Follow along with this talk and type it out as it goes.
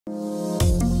Cleaning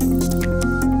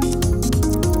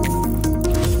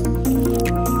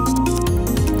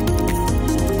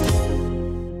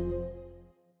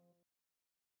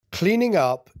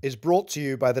Up is brought to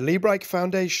you by the Liebreich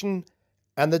Foundation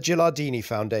and the Gilardini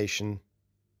Foundation.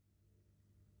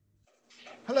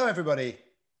 Hello, everybody,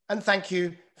 and thank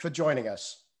you for joining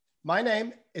us. My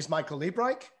name is Michael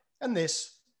Liebreich, and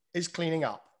this is Cleaning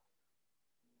Up.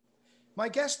 My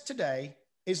guest today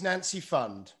is Nancy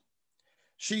Pfund.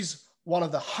 She's one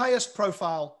of the highest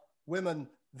profile women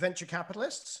venture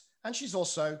capitalists, and she's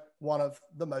also one of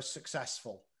the most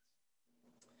successful.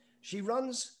 She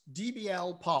runs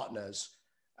DBL Partners,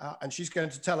 and she's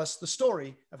going to tell us the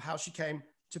story of how she came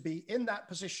to be in that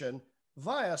position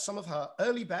via some of her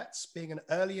early bets, being an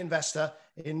early investor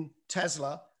in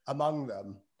Tesla among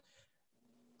them.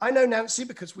 I know Nancy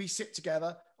because we sit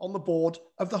together on the board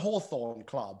of the Hawthorn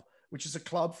Club, which is a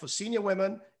club for senior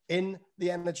women in the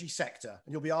energy sector.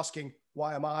 And you'll be asking,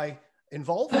 why am I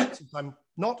involved? Since I'm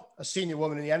not a senior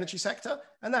woman in the energy sector,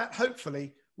 and that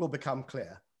hopefully will become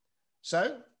clear.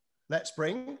 So let's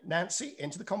bring Nancy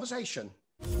into the conversation.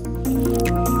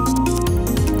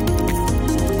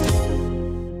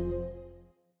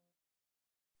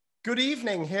 Good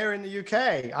evening here in the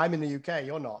UK. I'm in the UK,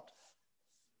 you're not.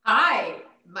 Hi,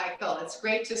 Michael. It's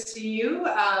great to see you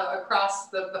across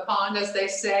the pond, as they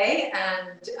say,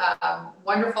 and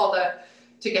wonderful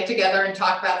to get together and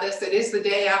talk about this. It is the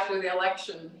day after the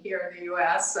election here in the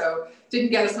US, so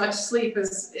didn't get as much sleep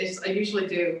as I usually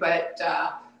do, but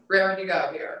raring to go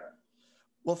here.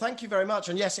 Well, thank you very much.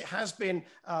 And yes, it has been,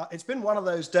 it's been one of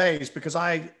those days because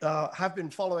I have been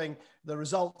following the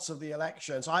results of the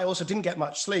elections. I also didn't get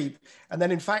much sleep. And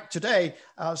then in fact, today,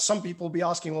 some people will be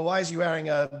asking, well, why is he wearing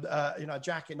a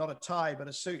jacket, not a tie, but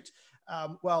a suit?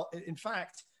 Well, in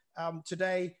fact,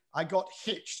 today I got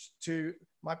hitched to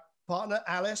my partner,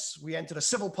 Alice. We entered a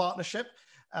civil partnership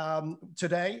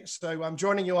today. So I'm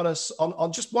joining you on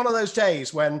just one of those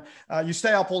days when you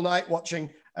stay up all night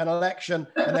watching an election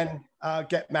and then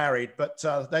get married. But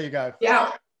there you go.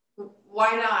 Yeah,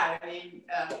 why not? I mean,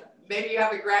 maybe you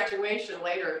have a graduation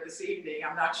later this evening.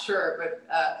 I'm not sure, but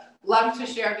love to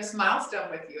share this milestone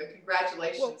with you, and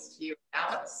congratulations to you,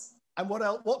 Alice. And what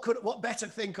else? What better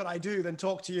thing could I do than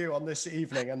talk to you on this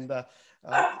evening? And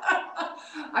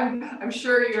I'm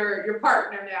sure your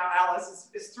partner now, Alice,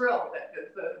 is thrilled that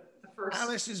the first.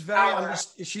 Alice is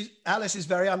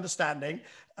very understanding.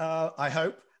 I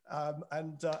hope.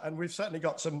 And we've certainly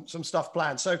got some stuff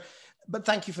planned. So, but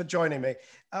thank you for joining me.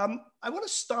 I want to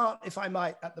start, if I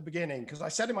might, at the beginning, because I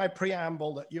said in my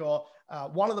preamble that you're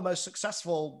one of the most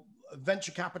successful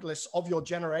venture capitalists of your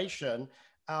generation,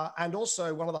 and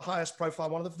also one of the highest profile,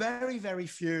 one of the very, very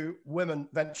few women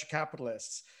venture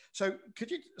capitalists. So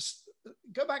could you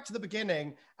go back to the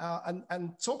beginning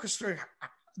and talk us through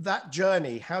that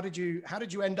journey? How did you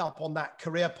end up on that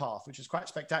career path, which is quite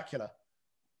spectacular?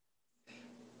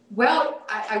 Well,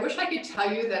 I wish I could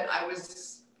tell you that I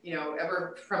was,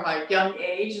 ever from a young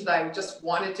age that I just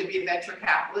wanted to be a venture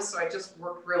capitalist. So I just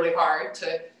worked really hard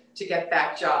to get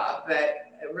that job. But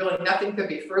really nothing could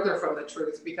be further from the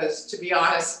truth, because to be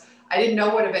honest, I didn't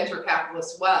know what a venture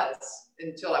capitalist was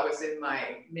until I was in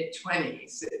my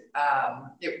mid-20s.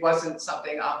 It wasn't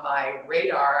something on my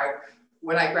radar.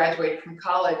 When I graduated from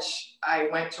college, I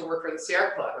went to work for the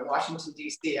Sierra Club in Washington,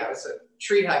 D.C. I was a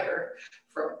tree hugger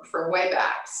from way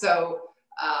back. So,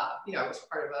 I was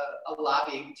part of a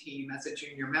lobbying team as a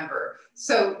junior member.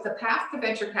 So the path to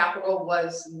venture capital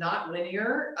was not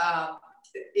linear.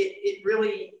 It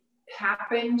really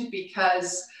happened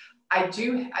because I've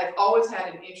always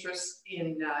had an interest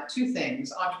in two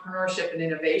things: entrepreneurship and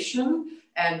innovation.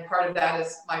 And part of that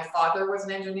is my father was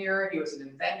an engineer. He was an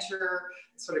inventor.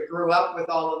 Sort of grew up with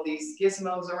all of these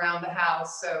gizmos around the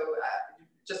house. So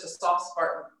just a soft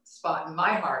spot in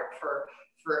my heart for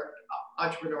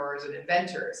entrepreneurs and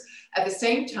inventors. At the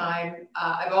same time,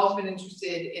 I've always been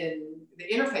interested in the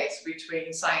interface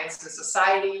between science and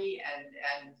society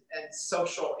and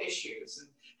social issues, and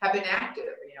have been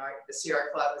active. The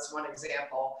Sierra Club is one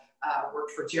example.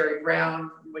 Worked for Jerry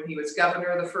Brown when he was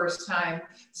governor the first time.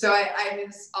 So I'm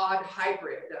this odd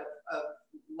hybrid of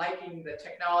liking the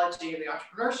technology and the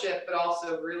entrepreneurship, but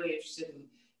also really interested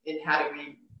in how do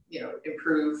we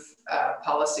improve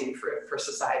policy for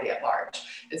society at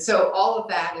large. And so all of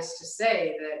that is to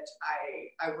say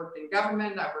that I worked in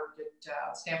government. I worked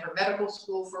at Stanford Medical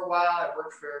School for a while. I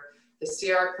worked for the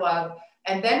Sierra Club.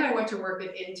 And then I went to work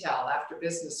at Intel after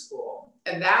business school.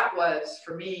 And that was,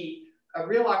 for me, a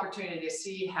real opportunity to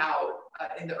see how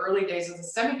in the early days of the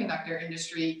semiconductor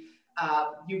industry,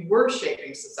 you were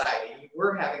shaping society. You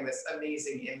were having this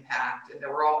amazing impact, and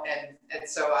there were all, and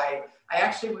so I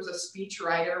actually was a speech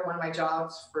writer. One of my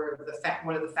jobs for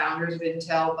one of the founders of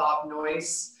Intel, Bob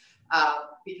Noyce,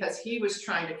 because he was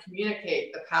trying to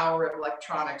communicate the power of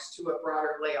electronics to a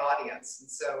broader lay audience. And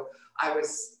so I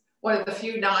was one of the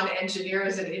few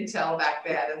non-engineers at Intel back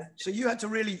then. So you had to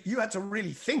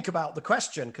really think about the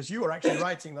question, because you were actually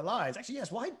writing the lines. Actually,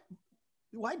 yes.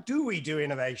 Why do we do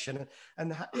innovation,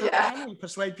 and how can we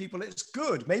persuade people it's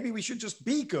good? Maybe we should just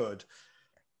be good.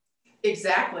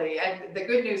 Exactly. And the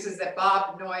good news is that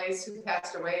Bob Noyce, who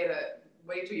passed away at a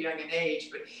way too young an age,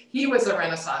 but he was a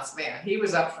Renaissance man. He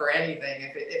was up for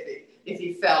anything if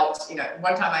he felt,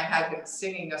 one time I had him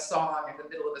singing a song in the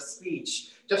middle of a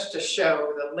speech just to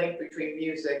show the link between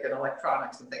music and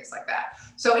electronics and things like that.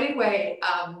 So anyway,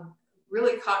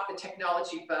 really caught the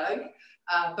technology bug,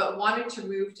 but wanted to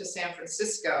move to San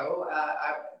Francisco.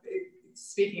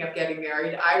 Speaking of getting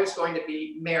married, I was going to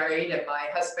be married, and my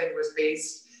husband was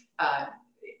based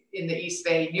in the East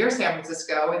Bay near San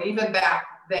Francisco. And even back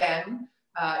then,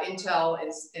 Intel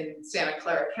in Santa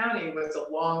Clara County was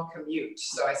a long commute.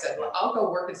 So I said, well, I'll go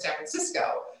work in San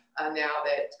Francisco now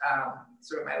that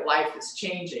sort of my life is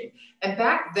changing. And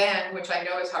back then, which I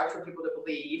know is hard for people to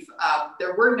believe,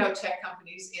 there were no tech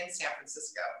companies in San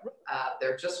Francisco.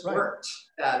 There just weren't.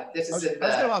 This is in the I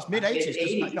was going to ask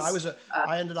mid-80s. mid-80s.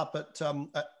 I ended up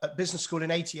at business school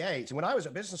in '88. And when I was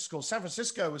at business school, San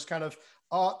Francisco was kind of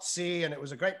artsy, and it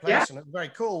was a great place, and it was very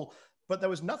cool. But there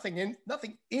was nothing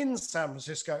in San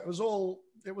Francisco. It was all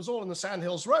in the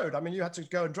Sandhills Road. I mean, you had to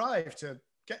go and drive to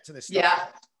get to this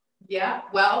stuff. Yeah.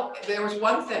 Well, there was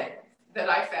one thing that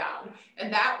I found,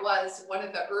 and that was one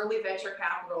of the early venture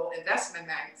capital investment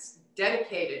banks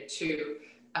dedicated to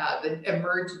the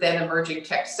then emerging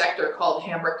tech sector called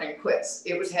Hambrecht & Quist.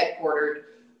 It was headquartered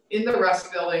in the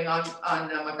Rust Building on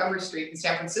Montgomery Street in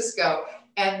San Francisco.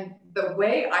 And the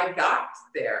way I got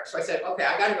there, so I said, okay,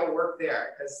 I got to go work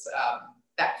there, because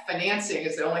that financing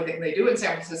is the only thing they do in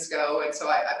San Francisco. And so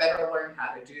I better learn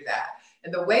how to do that.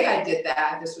 And the way I did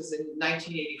that, this was in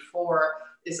 1984,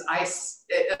 is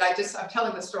I'm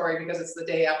telling the story because it's the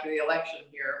day after the election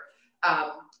here.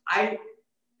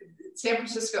 San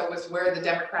Francisco was where the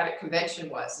Democratic Convention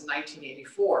was in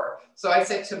 1984. So I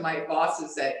said to my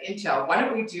bosses at Intel, why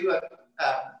don't we do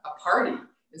a party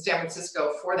in San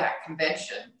Francisco for that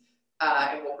convention?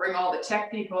 And we'll bring all the tech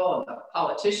people and the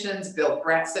politicians,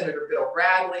 Senator Bill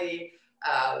Bradley,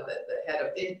 the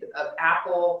head of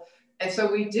Apple. And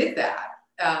so we did that.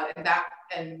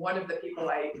 And one of the people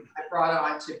I brought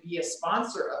on to be a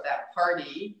sponsor of that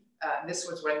party, this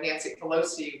was when Nancy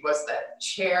Pelosi was the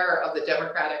chair of the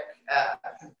Democratic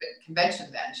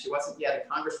convention then. She wasn't yet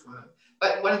a congresswoman.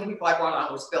 But one of the people I brought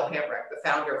on was Bill Hambrecht, the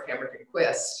founder of Hambrecht &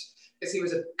 Quist, because he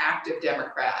was an active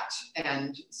Democrat.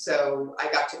 And so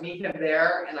I got to meet him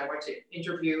there, and I went to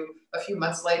interview a few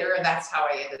months later, and that's how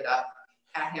I ended up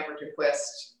at Hambrecht &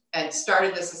 Quist, and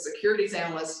started as a securities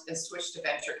analyst and switched to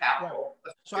venture capital.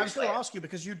 Right. So I was going to ask you,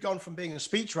 because you'd gone from being a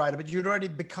speechwriter, but you'd already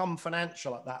become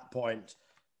financial at that point.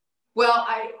 Well,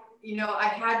 I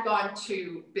had gone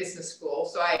to business school,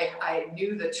 so I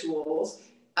knew the tools,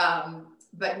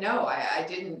 but no, I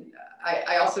didn't.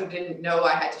 I also didn't know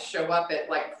I had to show up at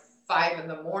like 5 in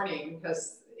the morning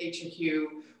because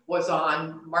H&Q was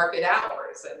on market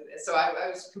hours, and so I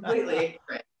was completely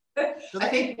ignorant. So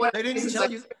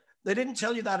they didn't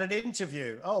tell you that at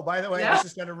interview. Oh, by the way, this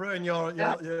is going to ruin your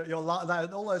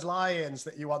all those lie-ins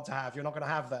that you want to have. You're not going to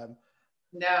have them.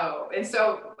 No. And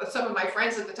so some of my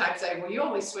friends at the time said, well, you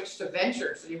only switched to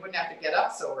venture, so you wouldn't have to get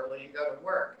up so early and go to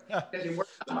work because you work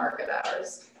on market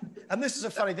hours. And this is a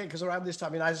funny thing, because around this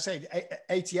time, as I say,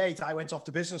 88, I went off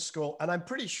to business school, and I'm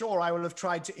pretty sure I will have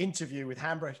tried to interview with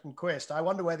Hambrecht & Quist. I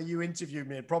wonder whether you interviewed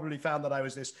me and probably found that I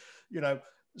was this,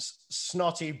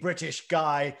 snotty British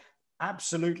guy,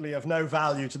 absolutely of no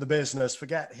value to the business.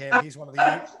 Forget him. He's one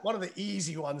of the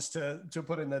easy ones to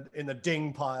put in the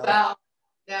ding pile. Well,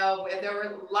 no, there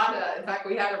were a lot of, in fact,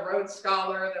 we had a Rhodes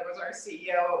Scholar that was our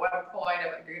CEO at one point,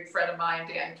 a good friend of mine,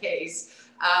 Dan Case.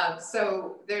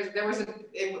 So there was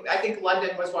I think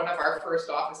London was one of our first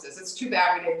offices. It's too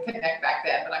bad we didn't connect back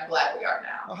then, but I'm glad we are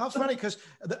now. Oh, how funny, because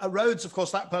Rhodes, of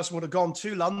course, that person would have gone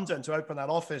to London to open that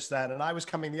office then, and I was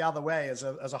coming the other way as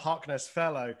a Harkness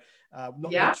fellow.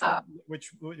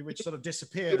 Which sort of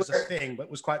disappeared as a thing, but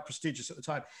was quite prestigious at the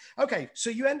time. Okay, so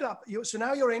you end up, so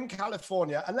now you're in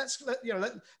California, and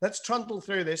let's trundle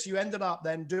through this. You ended up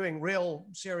then doing real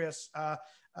serious,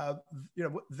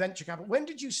 venture capital. When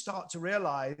did you start to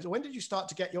realize, or when did you start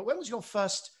to get when was your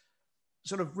first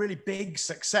sort of really big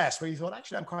success where you thought,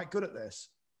 actually, I'm quite good at this?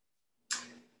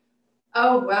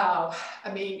 Oh, wow.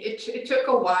 I mean, it took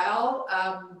a while.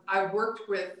 I worked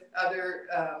with other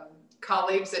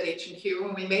colleagues at H&Q,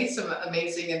 and we made some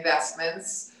amazing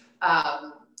investments.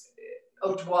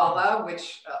 Odwalla,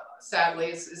 which sadly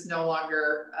is no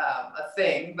longer a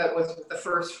thing, but was the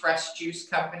first fresh juice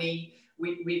company.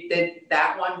 We did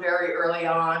that one very early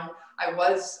on. I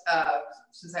was,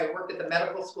 since I worked at the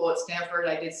medical school at Stanford,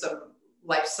 I did some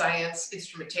life science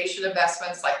instrumentation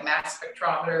investments like mass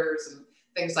spectrometers and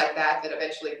things like that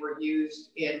eventually were used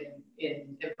in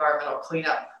environmental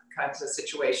cleanup kinds of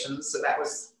situations. So that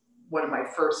was one of my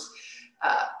first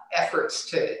efforts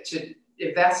to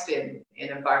invest in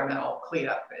environmental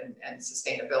cleanup and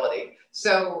sustainability.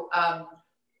 So,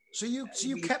 so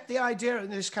you kept the idea in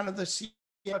this kind of the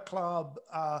Sierra Club,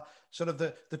 sort of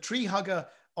the tree hugger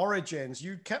origins.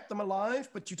 You kept them alive,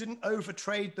 but you didn't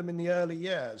overtrade them in the early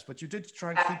years. But you did try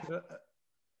and keep it.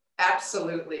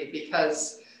 Absolutely,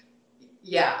 because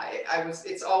yeah,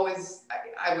 it's always,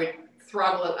 I would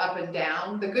throttle it up and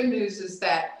down. The good news is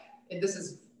that, and this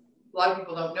is, a lot of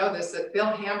people don't know this, that Bill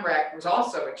Hambrecht was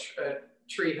also a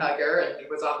tree hugger, and he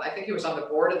was on, I think he was on the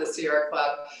board of the Sierra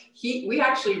Club. We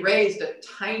actually raised a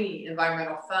tiny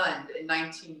environmental fund in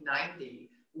 1990,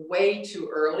 way too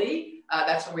early.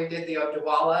 That's when we did the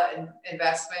Odwalla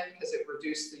investment because it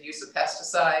reduced the use of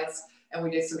pesticides, and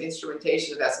we did some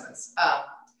instrumentation investments.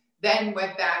 Then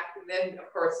went back, then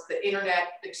of course the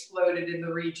internet exploded in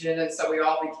the region, and so we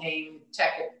all became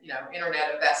tech,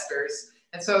 internet investors.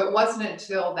 And so it wasn't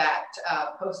until that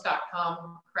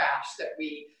post.com crash that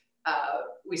we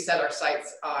set our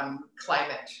sights on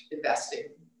climate investing.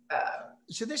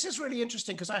 So this is really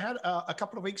interesting because I had a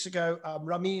couple of weeks ago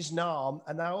Ramiz Naam,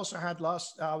 and I also had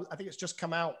I think it's just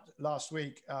come out last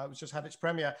week. It's just had its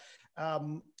premiere.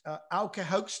 Auke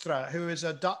Hoekstra, who is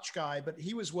a Dutch guy, but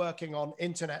he was working on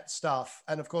internet stuff.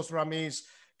 And of course, Ramiz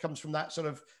comes from that sort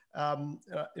of,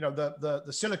 the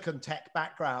silicon tech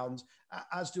background,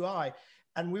 as do I.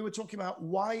 And we were talking about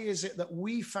why is it that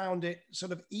we found it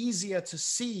sort of easier to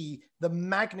see the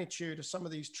magnitude of some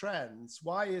of these trends?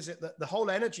 Why is it that the whole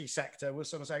energy sector was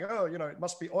sort of saying, oh, it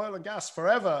must be oil and gas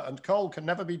forever and coal can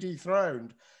never be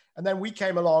dethroned. And then we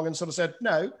came along and sort of said,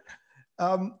 no.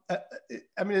 I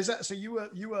mean, is that, so you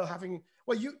were having,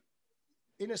 well, you,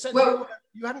 in a sense,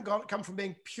 you hadn't come from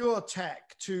being pure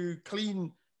tech to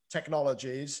clean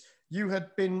technologies. You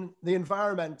had been the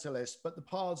environmentalist, but the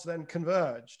paths then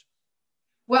converged.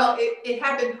 Well, it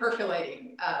had been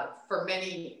percolating for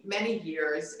many, many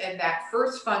years. And that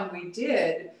first fund we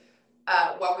did,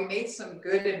 while we made some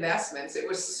good investments, it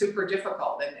was super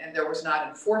difficult and there was not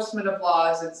enforcement of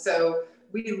laws. And so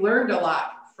we learned a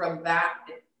lot from that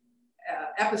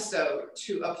episode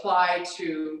to apply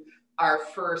to our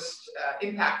first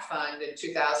impact fund in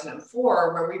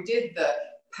 2004, where we did the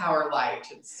Power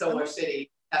Light and Solar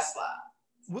City Tesla.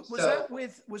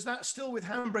 Was that still with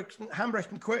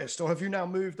Hambrecht and Quist, or have you now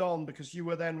moved on because you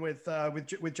were then with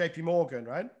JP Morgan,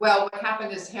 right? Well, what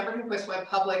happened is Hambrecht and Quist went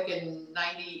public in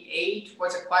 '98,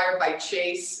 was acquired by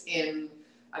Chase in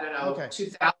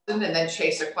 2000, and then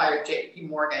Chase acquired JP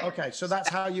Morgan. Okay, so that's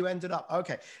how you ended up.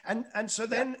 Okay, and so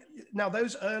then now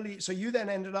those early, so you then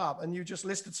ended up and you just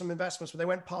listed some investments, but they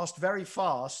went past very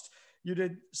fast. You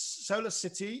did Solar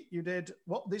City. You did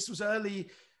what? This was early.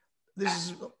 This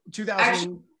is 2000.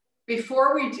 Actually,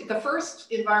 before we did, the first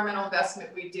environmental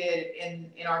investment we did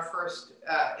in our first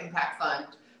impact fund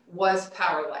was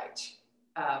Power Light,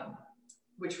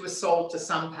 which was sold to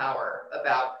SunPower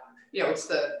about, it's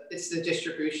the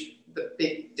distribution, the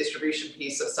big distribution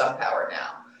piece of SunPower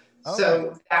now. Okay.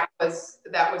 So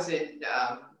that was in.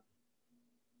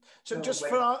 So just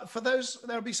for those,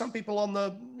 there'll be some people on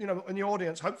the, in the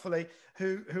audience, hopefully,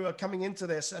 who are coming into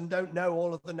this and don't know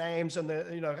all of the names and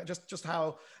the, just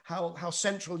how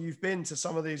central you've been to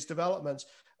some of these developments.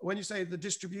 When you say the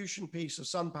distribution piece of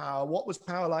SunPower, what was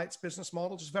Powerlight's business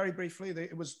model? Just very briefly,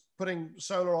 it was putting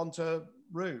solar onto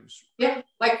roofs. Yeah,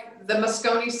 like the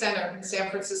Moscone Center in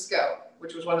San Francisco,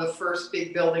 which was one of the first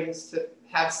big buildings to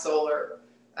have solar.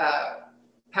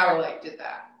 Powerlight did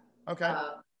that. Okay.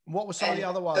 What were some of the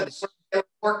other ones? They were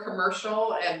more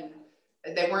commercial and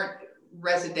they weren't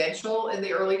residential in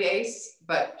the early days,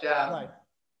 but right.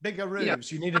 Bigger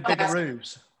roofs. You needed bigger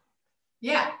roofs.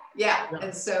 Yeah.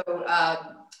 And so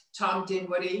Tom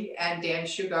Dinwiddie and Dan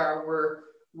Sugar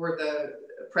were the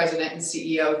president and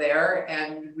CEO there,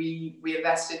 and we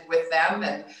invested with them,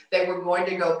 and they were going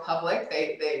to go public.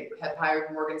 They had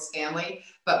hired Morgan Stanley,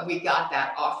 but we got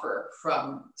that offer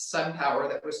from SunPower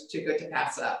that was too good to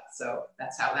pass up. So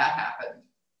that's how that happened.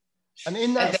 And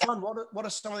in that fund, what are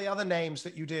some of the other names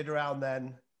that you did around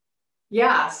then?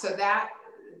 Yeah, so that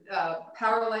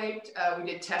Powerlight.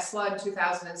 We did Tesla in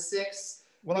 2006.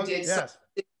 Well, we did yes.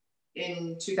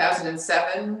 in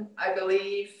 2007, I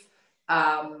believe.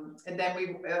 And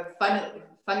then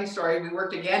funny story, we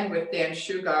worked again with Dan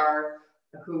Sugar,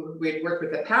 who we had worked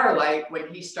with at Powerlight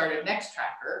when he started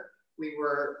Nextracker. We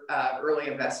were early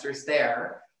investors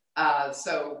there. And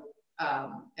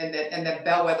then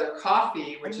Bellwether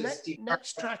Coffee, which is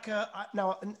Nextracker.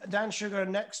 Now, Dan Sugar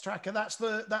and Nextracker. That's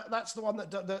the one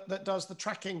that does the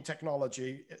tracking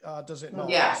technology. Does it not?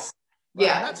 Yes. Right,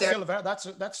 yeah.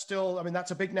 That's still. I mean,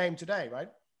 that's a big name today, right?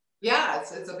 Yeah,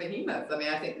 it's a behemoth. I mean,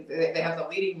 I think they have the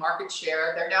leading market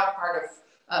share. They're now part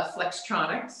of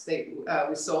Flextronics.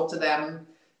 We sold to them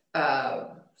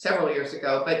several years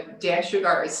ago, but Dan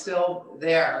Sugar is still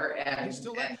there. And he's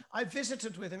still there. I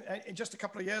visited with him just a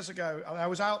couple of years ago. I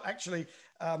was out actually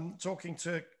talking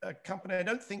to a company I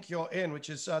don't think you're in,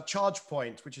 which is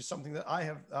ChargePoint, which is something that I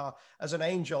have, as an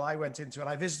angel, I went into, and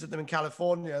I visited them in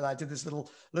California, and I did this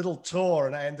little tour,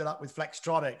 and I ended up with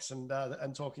Flextronics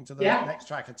and talking to the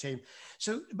Nextracker team.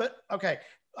 So, but okay.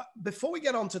 Before we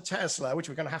get on to Tesla, which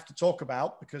we're going to have to talk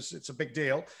about because it's a big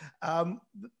deal,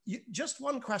 just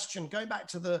one question, going back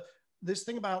to this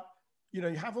thing about, you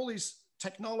have all these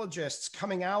technologists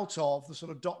coming out of the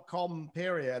sort of dot-com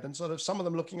period and sort of some of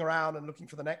them looking around and looking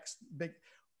for the next big,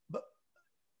 but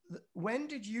when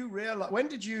did you realize,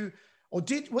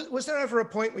 was there ever a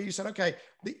point where you said, okay,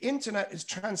 the internet is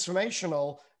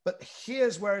transformational, but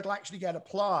here's where it'll actually get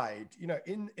applied.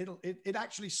 It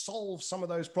actually solves some of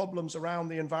those problems around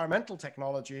the environmental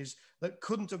technologies that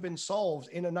couldn't have been solved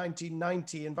in a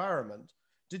 1990 environment.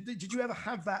 Did you ever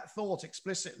have that thought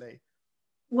explicitly?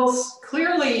 Well,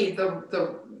 clearly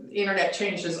the internet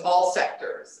changes all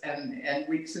sectors, and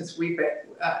since we've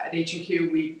at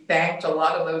H&Q, we banked a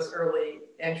lot of those early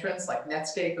entrants like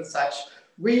Netscape and such.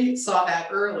 We saw that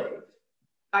early.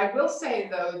 I will say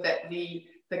though that the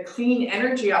clean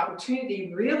energy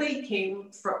opportunity really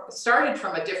started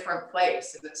from a different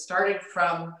place. And it started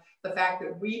from the fact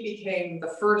that we became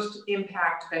the first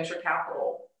impact venture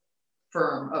capital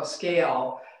firm of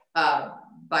scale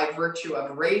by virtue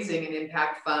of raising an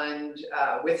impact fund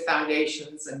with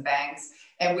foundations and banks.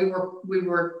 And we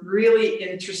were really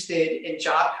interested in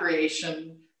job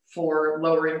creation for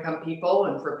lower income people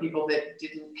and for people that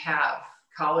didn't have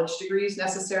college degrees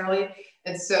necessarily.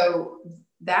 And so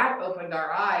that opened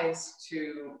our eyes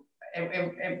to,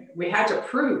 and we had to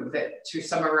prove that to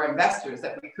some of our investors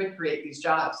that we could create these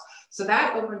jobs. So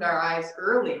that opened our eyes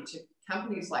early to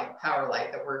companies like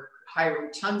Powerlight that were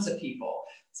hiring tons of people.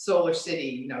 Solar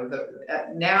City,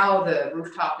 now the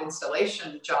rooftop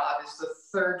installation job is the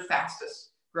third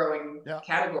fastest growing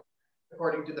category,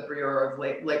 according to the Bureau of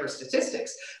Labor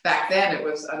Statistics. Back then it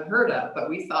was unheard of, but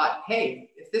we thought,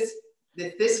 hey, if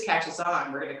this catches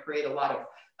on, we're going to create a lot of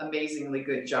amazingly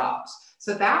good jobs.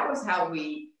 So that was how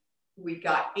we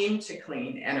got into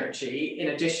clean energy, in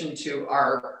addition to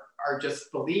our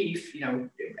just belief.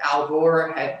 Al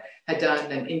Gore had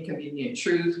done an Inconvenient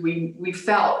Truth. We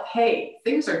felt, hey,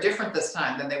 things are different this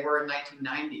time than they were in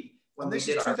 1990 when we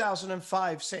did. This is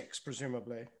 2005-06,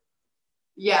 presumably.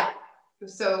 Yeah.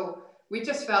 So we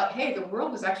just felt, hey, the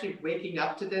world is actually waking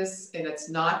up to this, and it's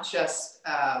not just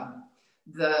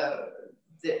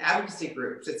the advocacy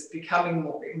groups. It's becoming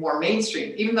more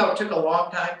mainstream, even though it took a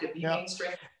long time to be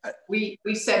mainstream. We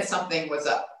said something was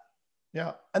up.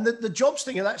 Yeah, and the jobs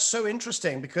thing, that's so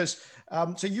interesting because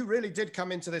so you really did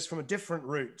come into this from a different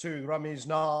route too, Ramiz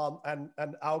Naam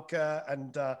and Alka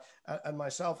and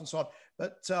myself and so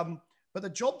on. But the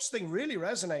jobs thing really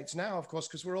resonates now, of course,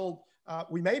 because we're all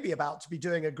we may be about to be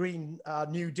doing a Green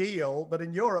New Deal, but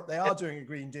in Europe they are doing a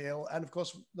Green Deal, and of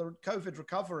course the COVID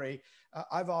recovery,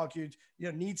 I've argued,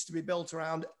 needs to be built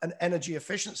around an energy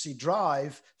efficiency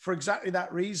drive for exactly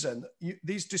that reason.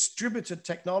 These distributed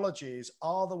technologies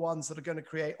are the ones that are going to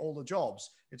create all the jobs.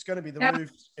 It's going to be the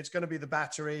roofs, it's going to be the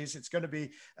batteries, it's going to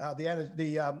be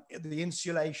the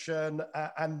insulation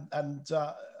and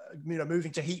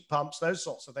moving to heat pumps, those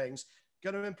sorts of things,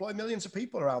 going to employ millions of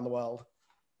people around the world.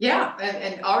 Yeah,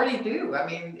 and already do. I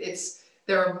mean,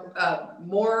 there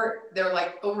are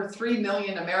like over 3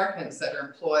 million Americans that are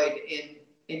employed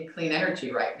in clean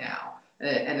energy right now,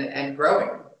 and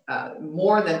growing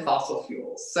more than fossil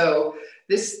fuels. So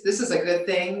this is a good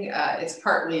thing. It's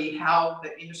partly how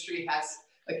the industry has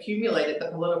accumulated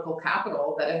the political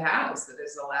capital that it has, that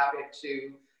has allowed it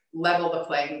to level the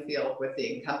playing field with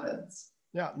the incumbents.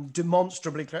 Yeah,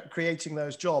 demonstrably creating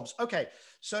those jobs. Okay,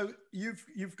 so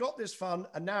you've got this fund,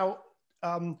 and now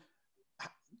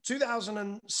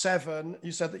 2007,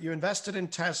 you said that you invested in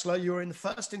Tesla. You were in the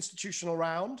first institutional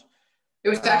round. It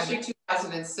was actually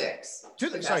 2006.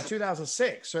 Sorry,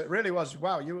 2006. So it really was,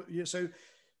 wow. So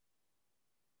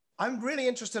I'm really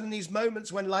interested in these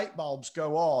moments when light bulbs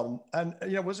go on. And,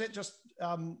 was it just,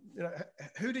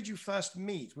 who did you first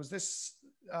meet? Was this,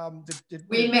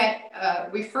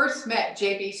 we first met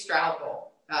J.B.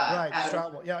 Straubel. Right,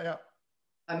 Straubel, yeah.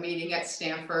 A meeting at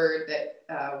Stanford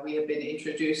that we had been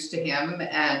introduced to him.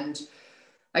 And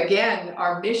again,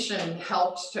 our mission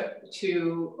helped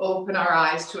to open our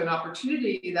eyes to an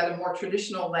opportunity that a more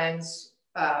traditional lens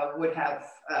would have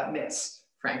missed,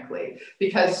 frankly.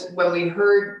 Because when we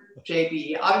heard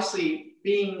JB, obviously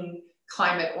being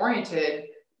climate oriented,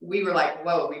 we were like,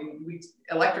 whoa,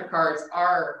 electric cars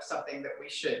are something that we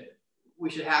should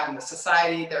have in the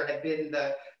society. There had been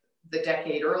the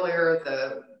decade earlier,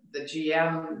 the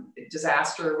GM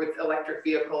disaster with electric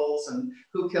vehicles and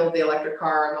who killed the electric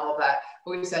car and all of that.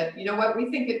 But we said, you know what, we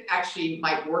think it actually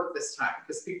might work this time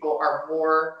because people are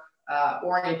more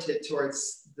oriented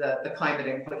towards the climate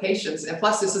implications. And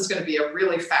plus, this is going to be a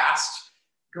really fast,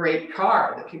 great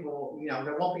car that people,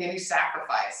 there won't be any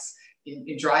sacrifice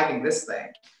in driving this thing.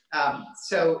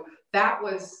 So that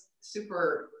was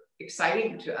super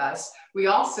exciting to us. We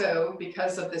also,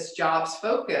 because of this jobs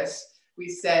focus, we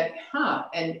said,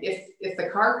 and if the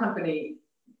car company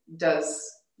does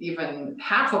even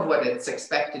half of what it's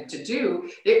expected to do,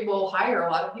 it will hire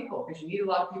a lot of people because you need a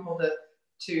lot of people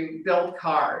to build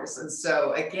cars. And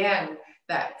so again,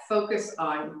 that focus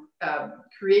on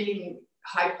creating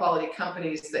high quality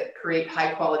companies that create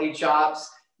high quality jobs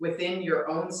within your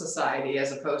own society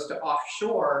as opposed to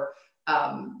offshore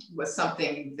was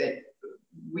something that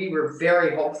we were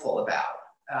very hopeful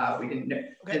about. We didn't know.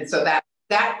 Okay. And so that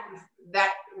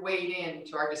weighed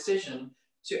into our decision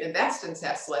to invest in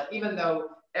Tesla, even though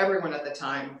everyone at the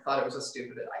time thought it was a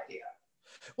stupid idea.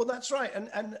 Well, that's right,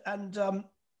 and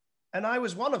I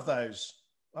was one of those.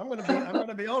 I'm going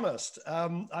to be honest.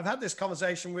 I've had this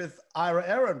conversation with Ira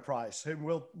Ehrenpreis, who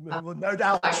will no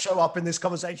doubt show up in this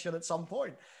conversation at some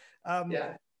point.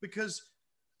 Because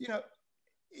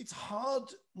it's hard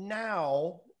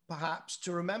now, perhaps,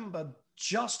 to remember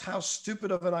just how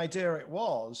stupid of an idea it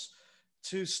was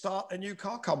to start a new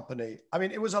car company. I mean,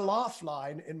 it was a laugh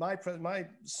line in my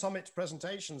summit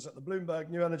presentations at the Bloomberg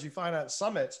New Energy Finance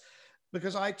Summit,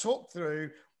 because I talked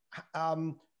through,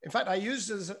 in fact, I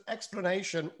used as an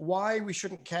explanation why we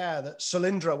shouldn't care that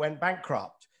Solyndra went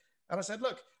bankrupt. And I said,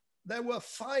 look, there were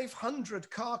 500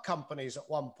 car companies at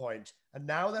one point, and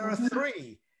now there are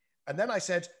 3. And then I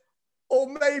said, or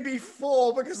maybe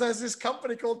 4, because there's this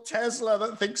company called Tesla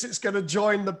that thinks it's going to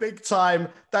join the big time.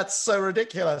 That's so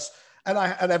ridiculous. And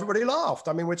everybody laughed.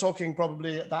 I mean, we're talking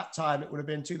probably at that time, it would have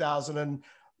been 2000 and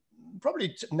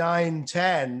probably 9,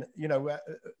 10,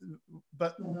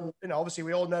 but obviously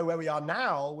we all know where we are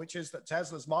now, which is that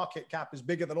Tesla's market cap is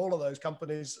bigger than all of those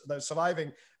companies, those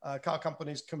surviving car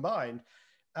companies combined.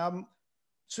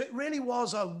 So it really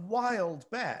was a wild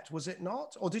bet, was it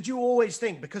not? Or did you always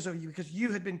think, because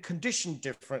you had been conditioned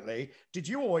differently, did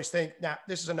you always think, nah,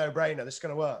 this is a no-brainer, this is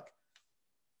going to work?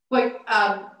 Well,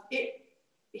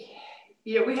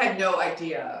 we had no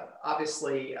idea,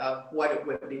 obviously, of what it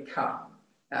would become,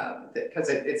 because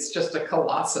it's just a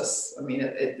colossus. I mean,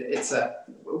 it's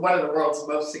one of the world's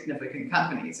most significant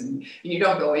companies, and you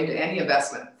don't go into any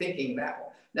investment thinking that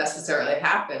will necessarily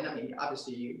happen. I mean,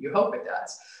 obviously, you hope it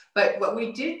does. But what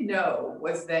we did know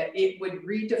was that it would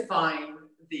redefine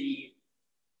the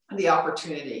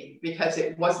opportunity, because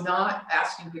it was not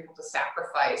asking people to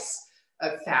sacrifice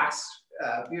a fast,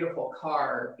 beautiful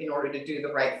car in order to do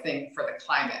the right thing for the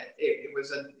climate.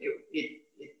 It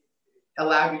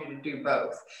allowed you to do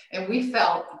both. And we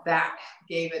felt that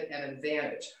gave it an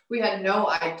advantage. We had no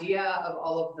idea of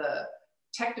all of the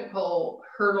technical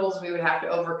hurdles we would have to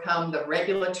overcome, the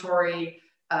regulatory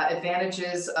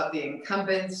advantages of the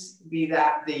incumbents, be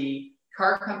that the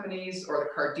car companies or the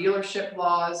car dealership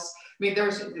laws. I mean, there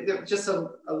was just a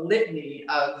litany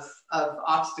of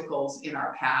obstacles in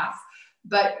our path.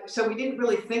 But so we didn't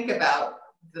really think about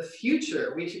the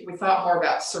future. We thought more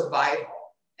about survival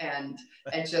and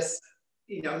just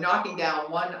knocking down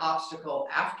one obstacle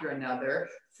after another.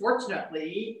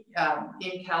 Fortunately,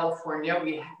 in California,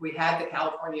 we had the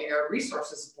California Air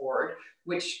Resources Board,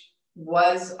 which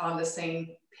was on the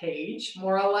same page,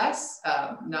 more or less.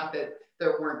 Not that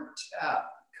there weren't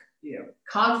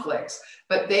conflicts,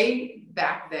 but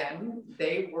back then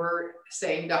they were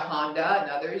saying to Honda and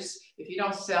others, if you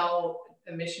don't sell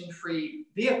emission-free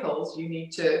vehicles, you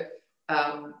need to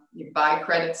buy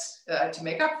credits to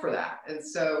make up for that. And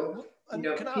so,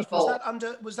 can I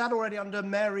ask, was that already under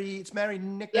Mary? It's Mary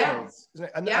Nichols, isn't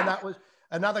it? And that was,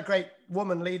 another great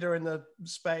woman leader in the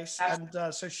space.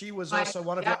 And so she was also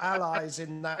one of your allies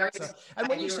in that. And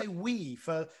when you say we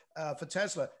for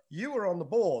Tesla, you were on the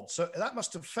board. So that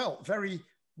must have felt very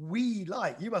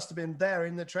we-like. You must have been there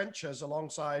in the trenches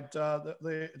alongside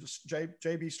the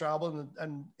JB Straubel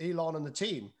and Elon and the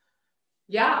team.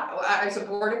 Yeah, I was a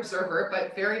board observer,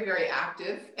 but very, very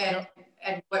active. And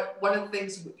one of the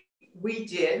things we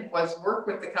did was work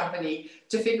with the company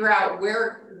to figure out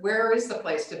where is the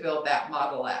place to build that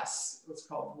Model S. It was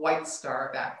called White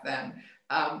Star back then.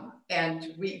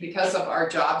 And because of our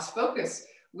jobs focus,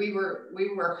 we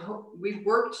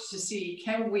worked to see,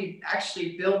 can we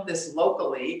actually build this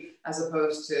locally as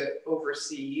opposed to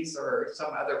overseas or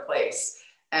some other place?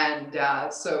 And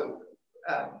so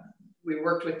we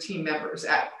worked with team members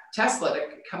at Tesla to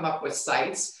come up with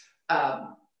sites.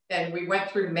 And we went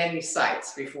through many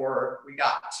sites before we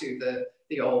got to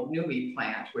the old Numi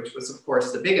plant, which was, of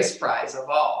course, the biggest prize of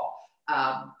all.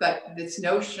 But this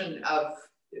notion of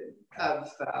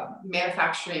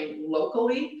manufacturing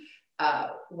locally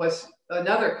was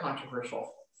another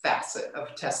controversial facet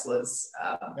of Tesla's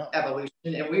evolution.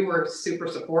 And we were super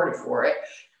supportive for it,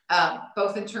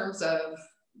 both in terms of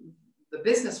the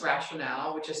business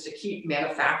rationale, which is to keep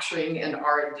manufacturing and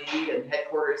R&D and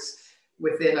headquarters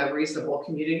within a reasonable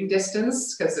commuting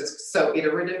distance, because it's so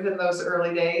iterative in those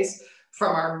early days.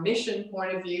 From our mission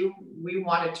point of view, we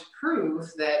wanted to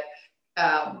prove that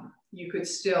you could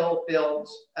still build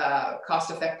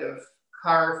cost-effective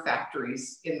car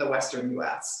factories in the Western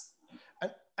US.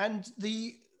 And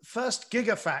the first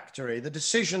gigafactory, the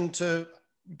decision to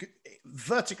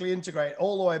vertically integrate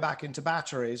all the way back into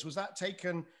batteries, was that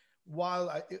taken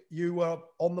while you were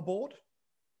on the board?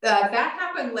 That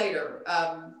happened later,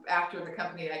 after the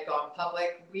company had gone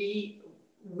public. We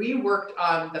worked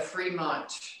on the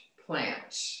Fremont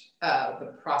plant,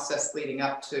 the process leading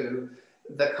up to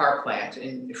the car plant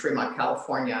in Fremont,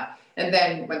 California. And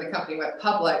then when the company went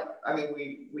public, I mean,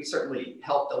 we certainly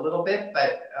helped a little bit,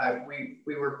 but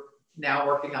we were now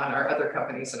working on our other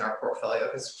companies in our portfolio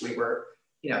because we were,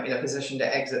 in a position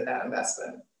to exit that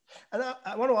investment. And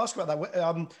I want to ask about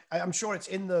that. I'm sure it's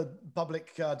in the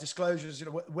public disclosures.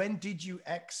 When did you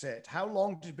exit? How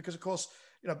long did? Because of course,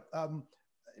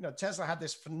 Tesla had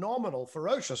this phenomenal,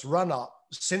 ferocious run up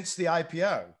since the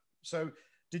IPO. So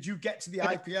did you get to the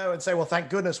IPO and say, well, thank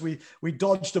goodness we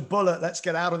dodged a bullet. Let's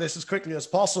get out of this as quickly as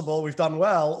possible. We've done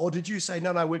well. Or did you say,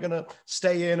 no, we're going to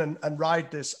stay in and ride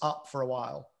this up for a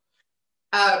while?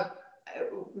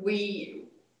 We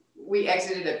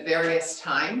exited at various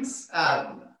times.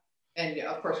 And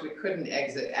of course, we couldn't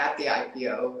exit at the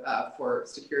IPO for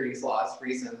securities laws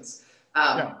reasons.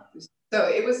 So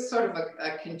it was sort of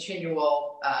a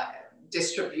continual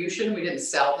distribution. We didn't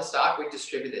sell the stock, we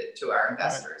distributed it to our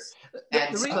investors. Right.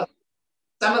 And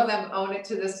some of them own it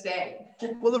to this day.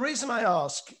 Well, the reason I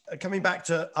ask, coming back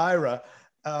to Ira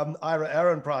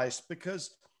Ehrenpreis,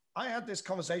 because I had this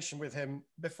conversation with him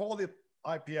before the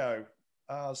IPO,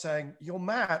 saying, you're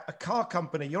mad, a car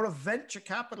company, you're a venture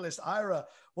capitalist, Ira,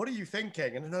 what are you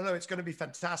thinking? And no, it's going to be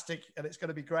fantastic and it's going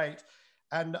to be great.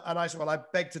 And I said, well, I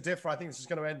beg to differ. I think this is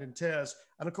going to end in tears.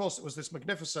 And of course, it was this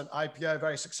magnificent IPO,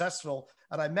 very successful.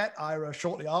 And I met Ira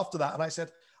shortly after that. And I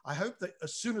said, I hope that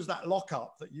as soon as that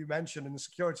lockup that you mentioned in the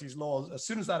securities laws, as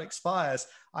soon as that expires,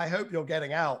 I hope you're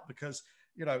getting out because,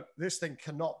 this thing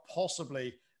cannot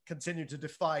possibly continue to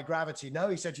defy gravity. No,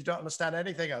 he said, you don't understand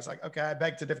anything. I was like, okay, I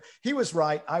beg to differ. He was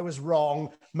right. I was wrong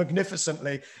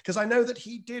magnificently, because I know that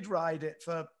he did ride it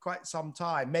for quite some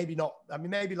time. Maybe not. I mean,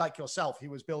 maybe like yourself, he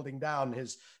was building down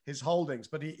his holdings,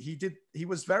 but he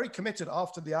was very committed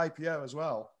after the IPO as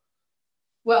well.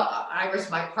 Well, Ira's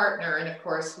my partner. And of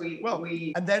course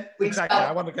exactly.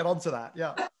 I want to get onto that.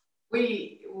 Yeah.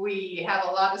 We have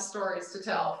a lot of stories to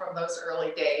tell from those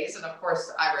early days. And of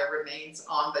course, Ira remains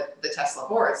on the Tesla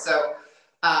board. So,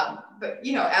 but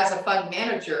as a fund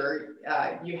manager,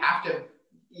 you have to,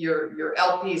 your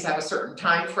LPs have a certain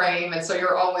time frame. And so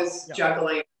you're always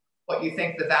juggling what you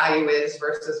think the value is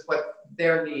versus what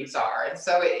their needs are. And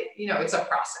so, it's a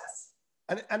process.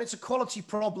 And it's a quality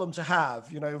problem to have.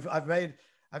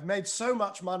 I've made so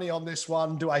much money on this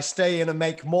one. Do I stay in and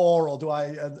make more, or do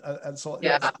I? And so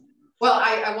yeah. Well,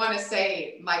 I want to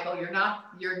say, Michael, you're not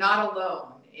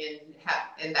alone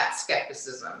in that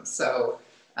skepticism. So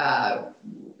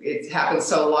it happened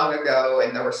so long ago,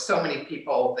 and there were so many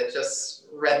people that just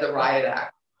read the Riot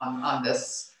Act on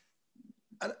this.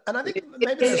 And I think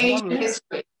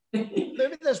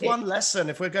maybe there's one lesson,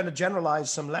 if we're going to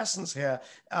generalize some lessons here,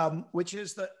 which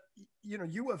is that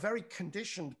you were very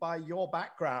conditioned by your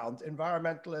background,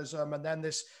 environmentalism, and then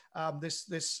this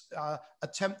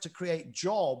attempt to create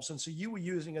jobs. And so you were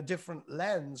using a different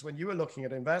lens when you were looking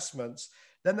at investments.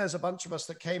 Then there's a bunch of us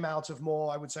that came out of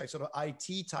more, I would say, sort of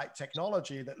IT type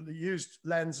technology that used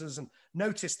lenses and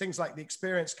noticed things like the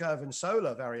experience curve in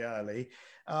solar very early.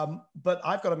 But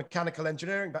I've got a mechanical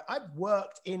engineering, but I've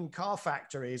worked in car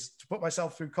factories to put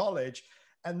myself through college.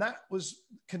 And that was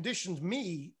conditioned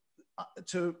me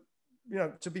to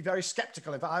be very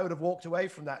skeptical if I would have walked away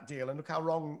from that deal, and look how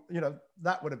wrong,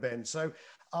 that would have been. So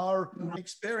our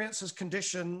experiences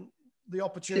condition the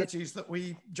opportunities that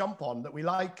we jump on, that we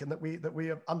like, and that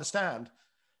we understand.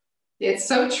 It's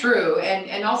so true.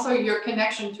 And also your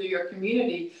connection to your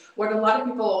community. What a lot of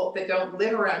people that don't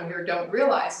live around here don't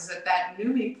realize is that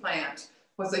NUMMI plant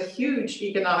was a huge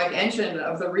economic engine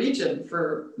of the region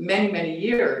for many, many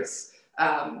years,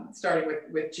 starting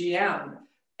with GM.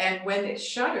 And when it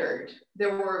shuttered,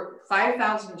 there were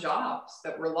 5,000 jobs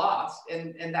that were lost.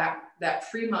 And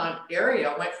that Fremont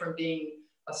area went from being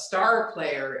a star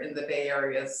player in the Bay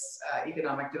Area's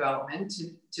economic development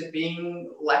to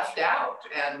being left out.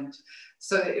 And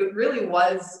so it really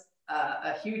was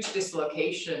a huge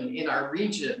dislocation in our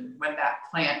region when that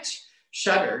plant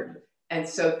shuttered. And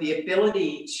so the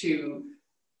ability to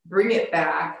bring it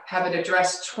back, have it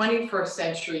address 21st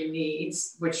century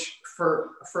needs, which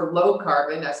for low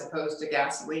carbon as opposed to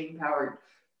gasoline powered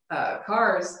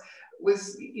cars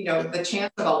was, the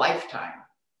chance of a lifetime.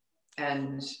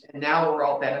 And now we're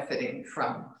all benefiting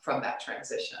from that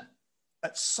transition.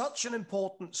 That's such an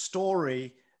important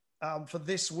story for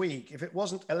this week. If it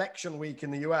wasn't election week in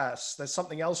the US, there's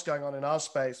something else going on in our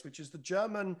space, which is the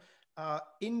German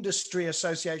Industry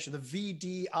Association, the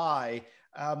VDI,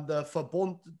 the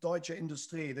Verbund Deutsche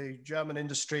Industrie, the German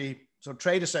industry sort of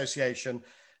trade association,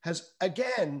 has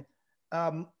again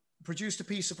produced a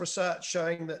piece of research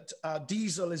showing that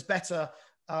diesel is better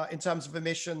in terms of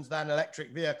emissions than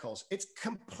electric vehicles. It's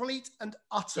complete and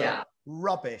utter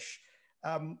rubbish.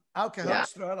 Auke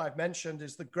Hoekstra, I've mentioned,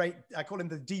 is the great, I call him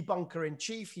the debunker in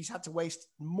chief. He's had to waste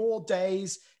more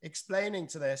days explaining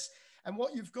to this. And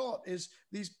what you've got is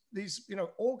these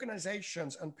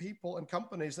organizations and people and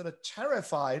companies that are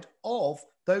terrified of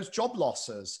those job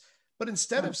losses. But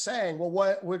instead of saying,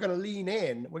 well, we're going to lean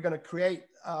in, we're going to create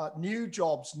new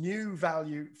jobs, new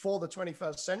value for the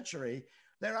 21st century,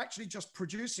 they're actually just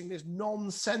producing this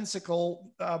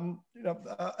nonsensical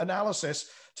analysis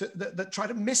that try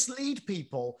to mislead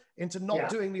people into not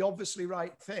doing the obviously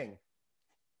right thing.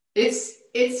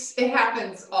 It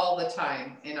happens all the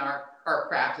time in our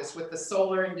practice with the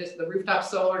solar and just the rooftop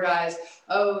solar guys.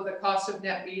 Oh, the cost of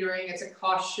net metering, it's a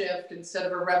cost shift instead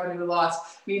of a revenue loss.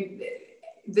 I mean,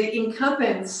 the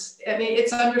incumbents,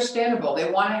 it's understandable. They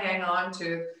want to hang on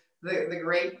to the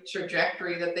great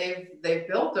trajectory that they've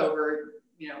built over,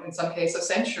 in some case a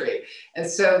century. And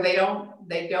so they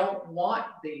don't want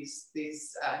these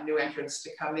new entrants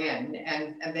to come in,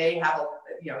 and they have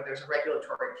there's a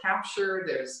regulatory capture,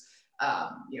 there's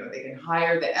they can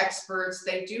hire the experts.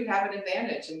 They do have an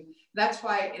advantage. And that's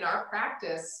why in our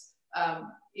practice,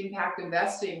 impact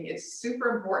investing, it's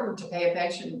super important to pay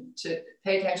attention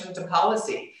to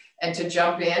policy and to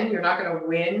jump in. You're not going to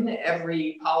win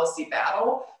every policy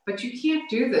battle, but you can't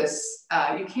do this.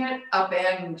 You can't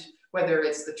upend whether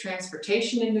it's the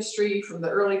transportation industry from the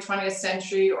early 20th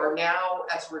century or now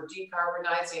as we're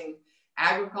decarbonizing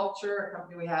agriculture, a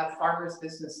company we have, Farmers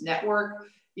Business Network.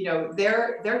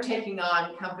 They're taking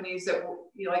on companies that,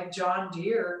 like John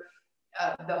Deere,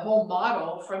 the whole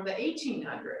model from the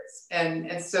 1800s.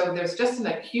 And so there's just an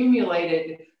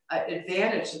accumulated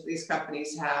advantage that these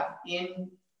companies have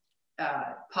in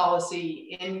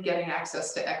policy, in getting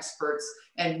access to experts,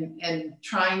 and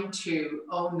trying to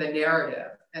own the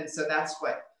narrative. And so that's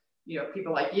what,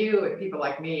 people like you and people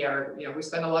like me are, we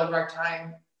spend a lot of our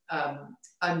time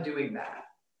undoing that.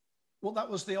 Well, that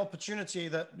was the opportunity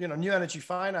that, New Energy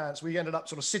Finance, we ended up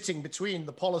sort of sitting between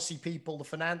the policy people, the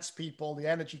finance people, the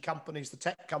energy companies, the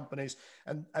tech companies,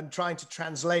 and trying to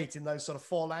translate in those sort of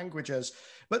four languages.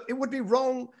 But it would be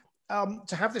wrong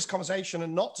to have this conversation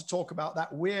and not to talk about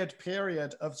that weird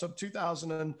period of sort of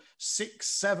 2006,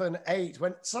 7, 8,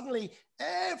 when suddenly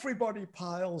everybody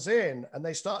piles in and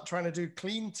they start trying to do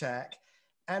clean tech.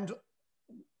 And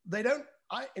they don't,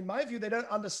 in my view, they don't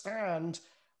understand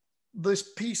this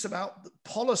piece about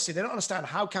policy. They don't understand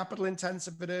how capital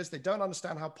intensive it is. They don't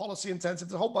understand how policy intensive.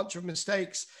 There's a whole bunch of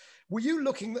mistakes. Were you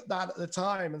looking at that at the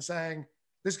time and saying,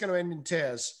 this is going to end in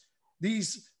tears?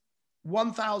 These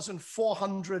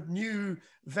 1,400 new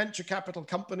venture capital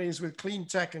companies with clean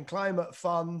tech and climate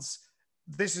funds,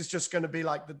 this is just going to be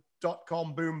like the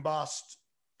dot-com boom bust.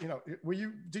 you know,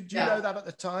 did you Yeah. know that at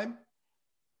the time?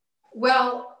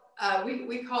 Well,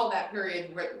 we call that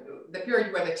period the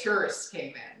period where the tourists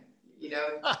came in, you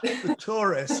know. The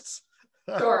tourists.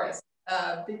 Tourists,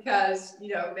 because,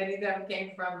 you know, many of them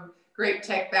came from great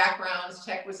tech backgrounds.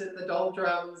 Tech was at the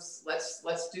doldrums.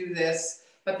 Let's do this.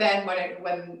 But then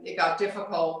when it got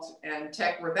difficult and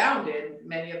tech rebounded,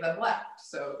 many of them left.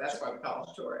 So that's why we call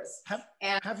them tourists.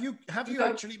 Have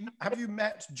you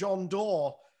met John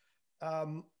Doerr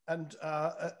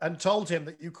and told him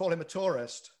that you call him a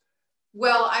tourist?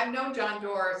 Well, I've known John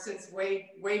Doerr since way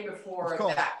before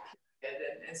that,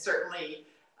 and certainly,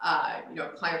 you know,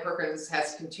 Kleiner Perkins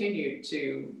has continued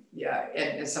to,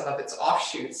 and some of its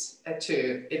offshoots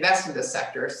to invest in this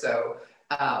sector. So,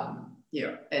 you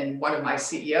know, and one of my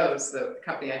CEOs, the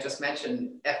company I just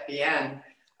mentioned, FBN,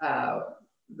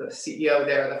 the CEO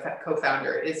there, the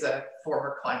co-founder, is a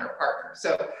former Kleiner partner.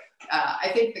 So I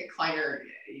think that Kleiner,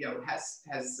 you know,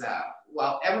 has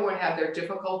while everyone had their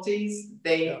difficulties,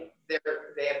 they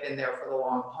have been there for the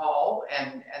long haul,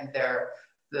 and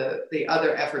the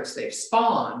other efforts they've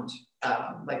spawned,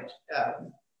 like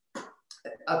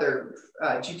other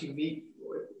G2V,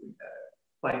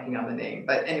 blanking on the name,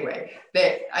 but anyway,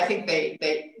 I think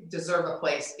they deserve a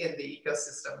place in the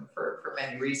ecosystem for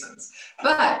many reasons.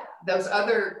 But those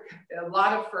a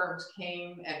lot of firms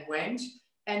came and went,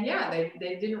 and yeah,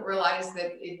 they didn't realize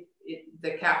that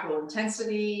the capital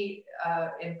intensity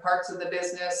in parts of the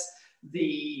business,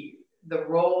 the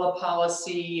role of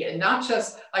policy, and not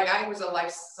just, like, I was a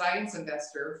life science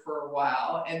investor for a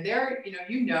while, and there,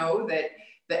 you know that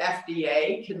the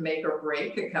FDA can make or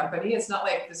break a company. It's not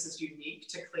like this is unique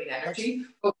to clean energy.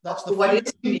 That's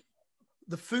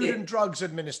the Food and Drugs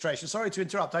Administration. Sorry to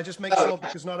interrupt. I just make sure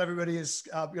because not everybody is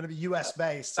going to be US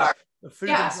based. So the Food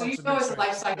and Drugs so you know, as a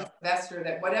life science investor,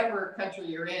 that whatever country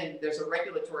you're in, there's a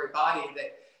regulatory body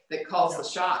that calls the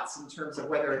shots in terms of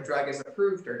whether a drug is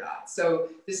approved or not. So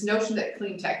this notion that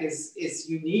clean tech is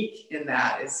unique in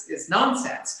that is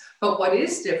nonsense. But what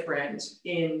is different,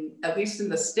 at least in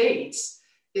the States,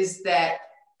 is that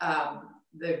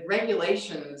the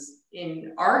regulations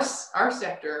in our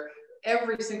sector,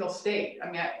 every single state,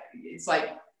 I mean, it's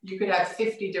like you could have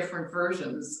 50 different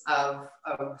versions of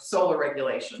solar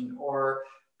regulation or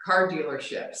car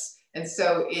dealerships. And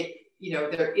so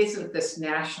there isn't this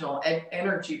national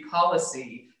energy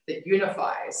policy that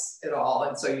unifies it all.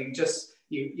 And so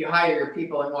you hire your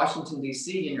people in Washington,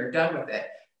 D.C. and you're done with it.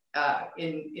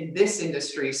 In this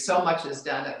industry, so much is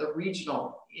done at the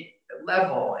regional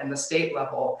level and the state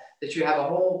level that you have a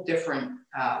whole different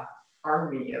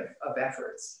army of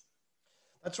efforts.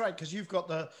 That's right, because you've got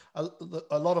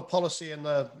a lot of policy in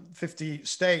the 50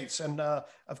 states. And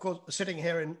of course, sitting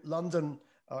here in London,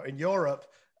 in Europe,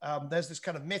 there's this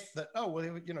kind of myth that,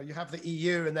 you have the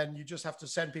EU and then you just have to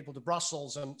send people to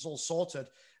Brussels and it's all sorted.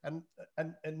 And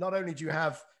not only do you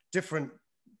have different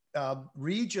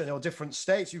region or different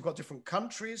states, you've got different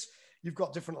countries, you've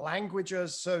got different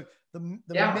languages. So the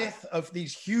myth of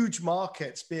these huge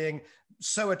markets being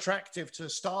so attractive to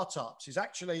startups is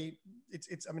actually, it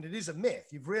is a myth.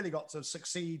 You've really got to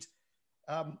succeed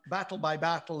battle by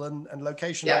battle and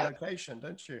location by location,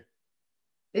 don't you?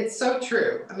 It's so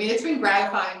true. I mean, it's been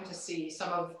gratifying to see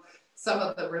some of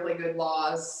the really good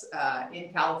laws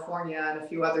in California and a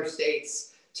few other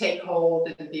states take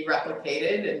hold and be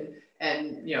replicated.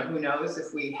 And who knows,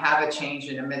 if we have a change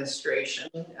in administration,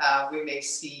 we may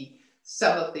see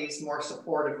some of these more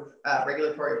supportive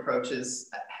regulatory approaches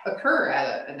occur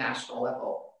at a national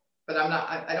level. But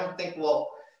I don't think we'll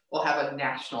have a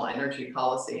national energy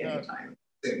policy anytime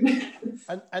soon.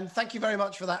 And thank you very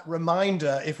much for that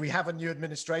reminder. If we have a new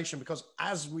administration, because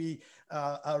as we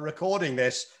are recording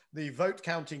this, the vote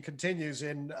counting continues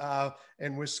I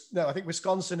think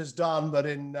Wisconsin is done, but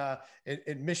in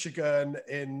Michigan,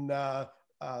 in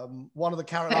one of the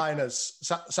Carolinas,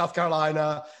 South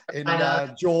Carolina, in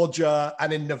Georgia,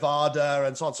 and in Nevada,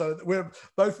 and so on. So we're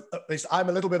both, at least I'm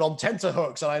a little bit on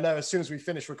tenterhooks, and I know as soon as we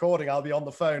finish recording, I'll be on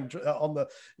the phone, trying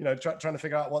to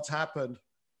figure out what's happened.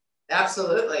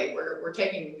 Absolutely, we're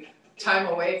taking time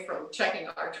away from checking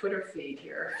our Twitter feed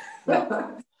here,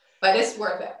 but it's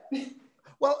worth it.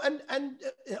 Well, and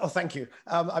thank you.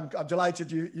 I'm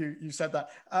delighted you said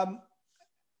that.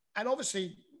 And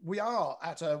obviously, we are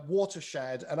at a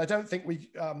watershed, and I don't think we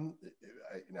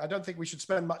should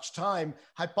spend much time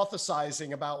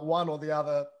hypothesizing about one or the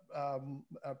other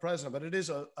president, but it is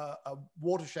a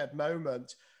watershed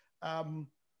moment.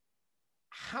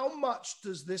 How much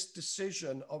does this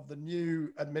decision of the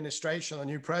new administration, the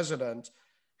new president,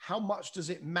 how much does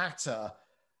it matter,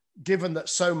 given that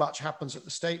so much happens at the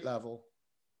state level?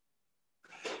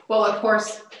 Well, of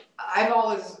course, I've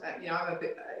always,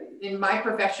 in my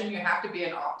profession, you have to be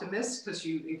an optimist because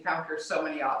you encounter so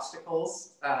many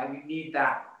obstacles. You need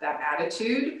that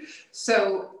attitude.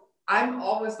 So I'm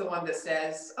always the one that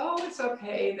says, oh, it's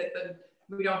okay that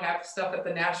we don't have stuff at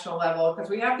the national level because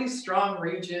we have these strong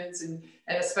regions, and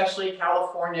especially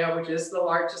California, which is the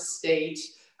largest state.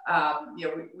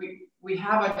 We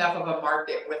have enough of a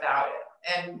market without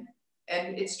it.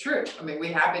 And it's true. I mean,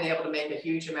 we have been able to make a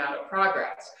huge amount of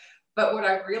progress. But what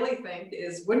I really think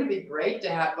is, wouldn't it be great to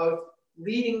have both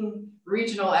leading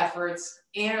regional efforts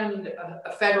and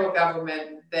a federal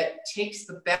government that takes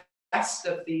the best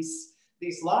of these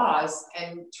laws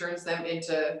and turns them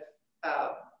into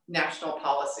national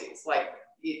policies, like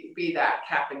be that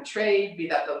cap and trade, be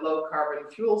that the low carbon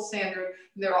fuel standard.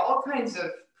 And there are all kinds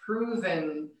of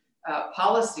proven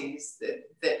policies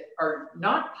that are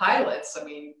not pilots. I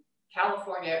mean,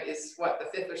 California is what,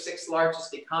 the 5th or 6th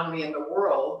largest economy in the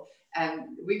world.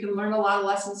 And we can learn a lot of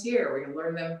lessons here. We can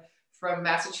learn them from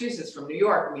Massachusetts, from New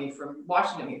York, I mean, from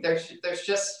Washington. I mean, there's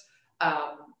just,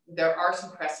 there are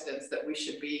some precedents that we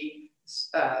should be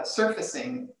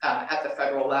surfacing at the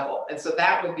federal level. And so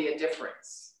that would be a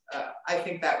difference. I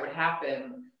think that would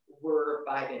happen were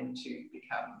Biden to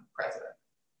become president.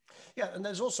 Yeah, and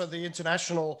there's also the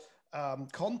international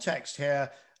context here.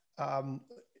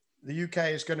 The UK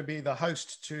is going to be the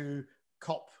host to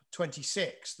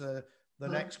COP26, the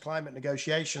next climate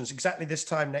negotiations, exactly this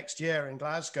time next year in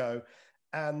Glasgow.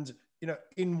 And, you know,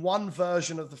 in one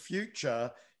version of the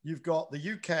future, you've got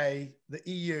the UK, the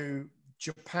EU,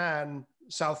 Japan,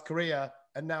 South Korea,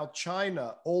 and now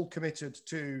China, all committed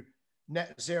to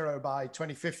net zero by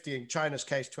 2050, in China's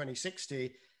case,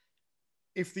 2060.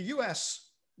 If the US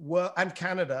were, and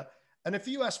Canada, and if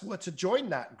the US were to join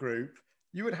that group,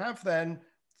 you would have then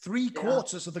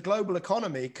 3/4 of the global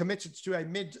economy committed to a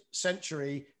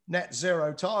mid-century net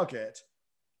zero target.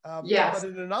 Yes. But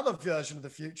in another version of the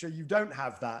future, you don't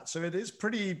have that. So it is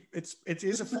pretty, it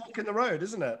is a fork in the road,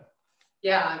 isn't it?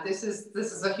 Yeah, this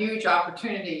is a huge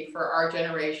opportunity for our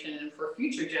generation and for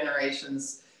future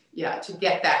generations. Yeah, to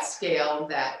get that scale,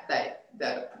 that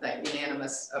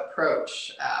unanimous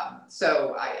approach.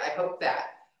 So I hope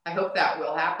that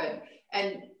will happen.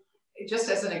 And just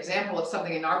as an example of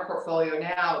something in our portfolio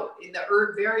now, in the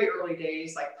very early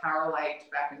days, like Powerlight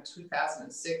back in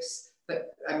 2006,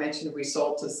 that I mentioned we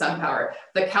sold to SunPower,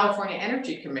 the California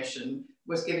Energy Commission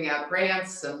was giving out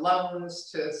grants and loans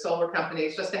to solar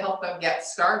companies just to help them get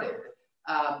started.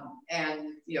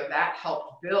 And you know, that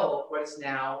helped build what is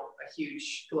now a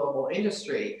huge global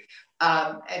industry.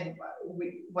 And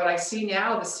what I see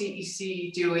now the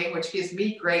CEC doing, which gives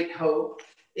me great hope,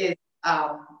 is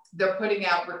they're putting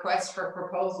out requests for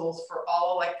proposals for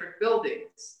all electric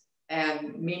buildings.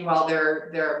 And meanwhile,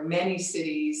 there are many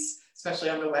cities, especially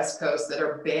on the West Coast, that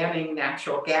are banning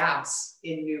natural gas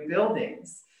in new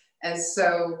buildings. And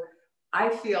so I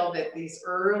feel that these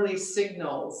early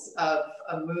signals of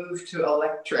a move to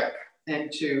electric and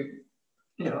to,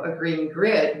 you know, a green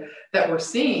grid that we're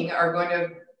seeing are going to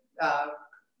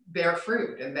bear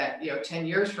fruit, and that, you know, 10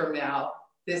 years from now,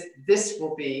 this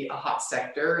will be a hot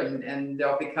sector, and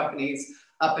there'll be companies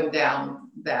up and down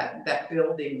that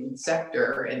building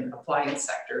sector and appliance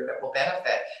sector that will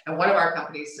benefit. And one of our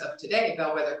companies of today,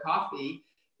 Bellwether Coffee,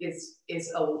 is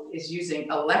using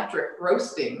electric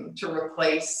roasting to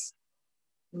replace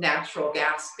natural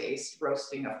gas-based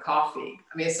roasting of coffee.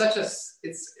 I mean, it's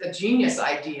a genius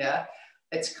idea.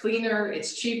 It's cleaner,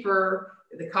 it's cheaper.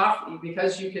 The coffee,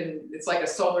 because it's like a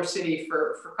solar city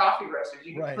for coffee roasters.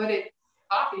 You can put it in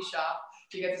a coffee shop,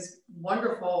 you get this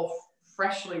wonderful,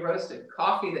 freshly roasted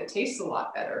coffee that tastes a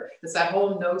lot better. It's that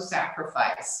whole no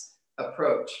sacrifice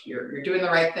approach. You're doing the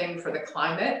right thing for the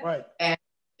climate, right, and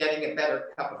getting a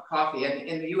better cup of coffee. And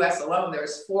in the US alone,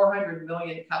 there's 400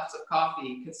 million cups of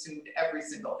coffee consumed every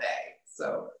single day.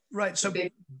 So, right. So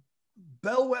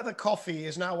Bellwether Coffee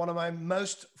is now one of my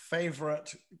most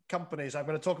favorite companies. I'm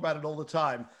going to talk about it all the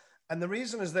time. And the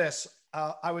reason is this.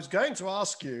 I was going to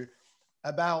ask you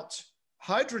about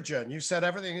hydrogen. You said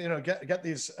everything, you know, get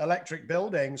these electric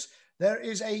buildings. There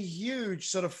is a huge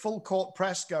sort of full court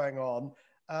press going on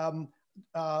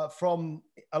from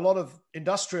a lot of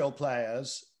industrial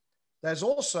players. There's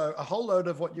also a whole load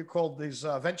of what you call these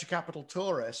venture capital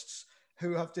tourists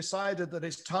who have decided that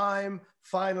it's time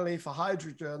finally for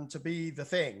hydrogen to be the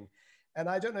thing. And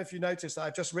I don't know if you noticed,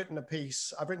 I've just written a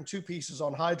piece. I've written 2 pieces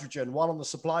on hydrogen, one on the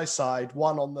supply side,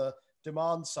 one on the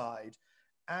demand side.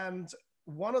 And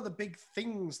one of the big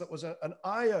things that was an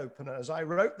eye-opener as I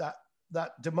wrote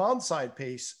that demand side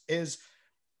piece is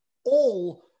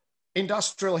all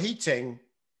industrial heating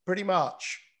pretty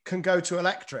much can go to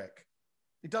electric.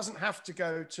 It doesn't have to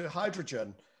go to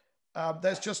hydrogen.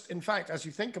 There's just, in fact, as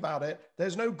you think about it,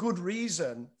 there's no good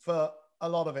reason for a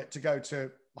lot of it to go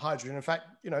to hydrogen. In fact,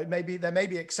 there may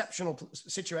be exceptional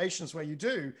situations where you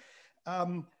do.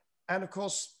 And of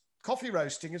course, coffee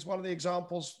roasting is one of the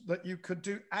examples that you could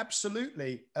do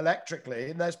absolutely electrically.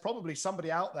 And there's probably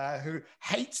somebody out there who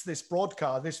hates this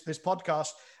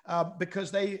podcast,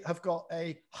 because they have got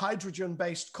a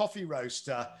hydrogen-based coffee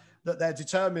roaster that they're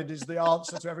determined is the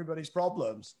answer to everybody's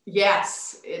problems.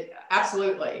 Yes,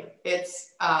 absolutely.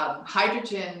 It's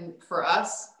hydrogen for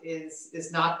us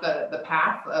is not the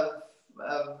path of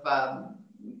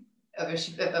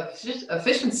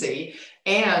efficiency,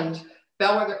 and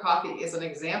Bellwether Coffee is an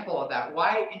example of that.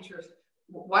 Why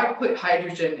put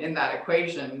hydrogen in that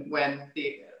equation when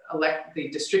the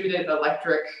distributed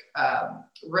electric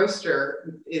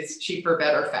roaster is cheaper,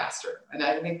 better, faster? And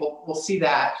I think we'll see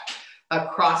that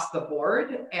across the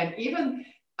board. And even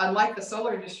unlike the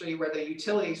solar industry, where the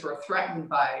utilities were threatened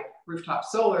by rooftop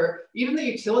solar, even the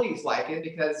utilities like it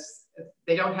because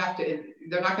they're not going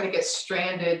to get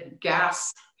stranded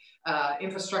gas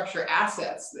infrastructure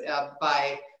assets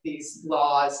by these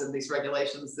laws and these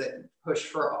regulations that push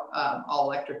for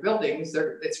all electric buildings.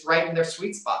 It's right in their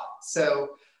sweet spot.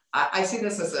 So I see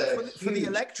this as for the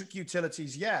electric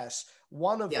utilities. Yes,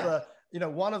 one of the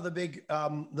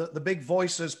big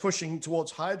voices pushing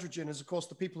towards hydrogen is, of course,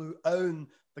 the people who own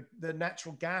the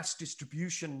natural gas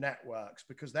distribution networks,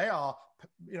 because they are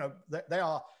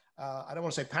I don't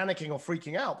want to say panicking or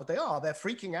freaking out, but they're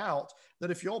freaking out that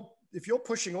if you're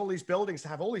pushing all these buildings to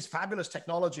have all these fabulous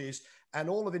technologies and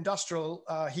all of industrial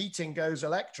heating goes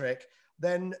electric,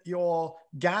 then your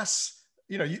gas,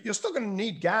 you're still going to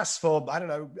need gas for,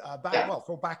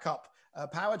 for backup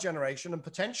power generation, and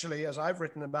potentially, as I've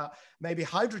written about, maybe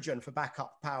hydrogen for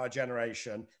backup power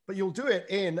generation, but you'll do it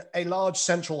in a large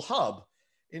central hub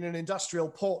in an industrial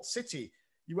port city.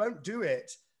 You won't do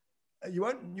it. You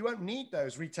won't need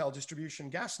those retail distribution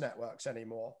gas networks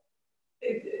anymore.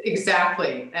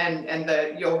 Exactly.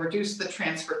 And you'll reduce the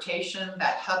transportation.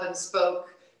 That hub and spoke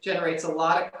generates a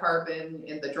lot of carbon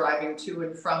in the driving to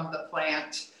and from the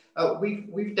plant.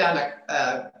 We've done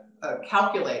a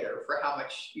calculator for how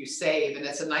much you save, and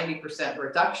it's a 90%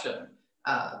 reduction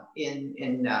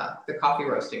in the coffee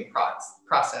roasting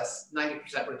process,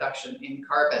 90% reduction in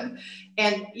carbon.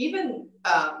 And even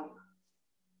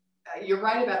you're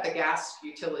right about the gas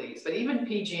utilities, but even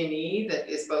PG&E, that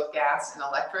is both gas and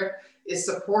electric, is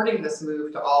supporting this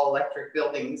move to all electric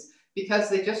buildings because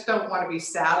they just don't want to be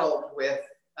saddled with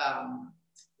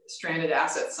stranded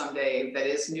assets someday that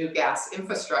is new gas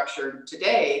infrastructure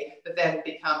today that then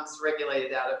becomes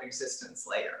regulated out of existence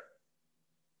later.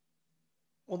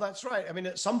 Well, that's right. I mean,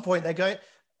 at some point at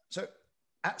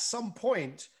some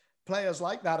point, players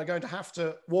like that are going to have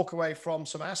to walk away from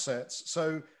some assets.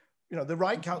 So, the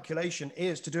right calculation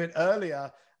is to do it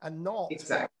earlier and not,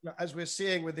 exactly, as we're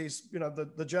seeing with these,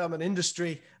 the German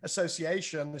Industry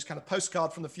Association, this kind of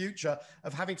postcard from the future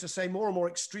of having to say more and more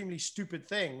extremely stupid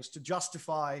things to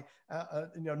justify,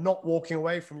 not walking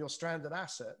away from your stranded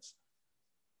assets.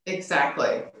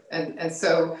 Exactly. And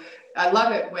so I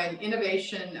love it when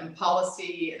innovation and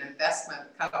policy and investment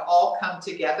kind of all come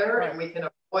together, right, and we can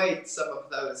avoid some of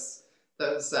those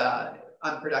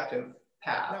unproductive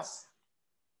paths. Now,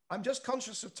 I'm just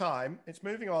conscious of time. It's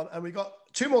moving on, and we've got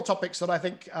two more topics that I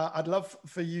think I'd love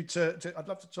for you I'd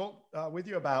love to talk with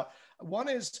you about. One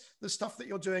is the stuff that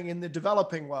you're doing in the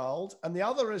developing world, and the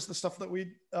other is the stuff that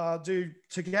we do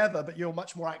together, but you're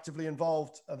much more actively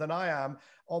involved than I am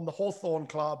on the Hawthorn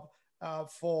Club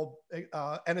for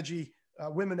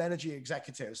women energy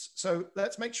executives. So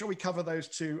let's make sure we cover those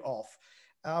two off.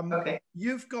 Okay.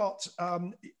 You've got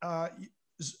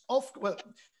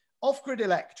Off-Grid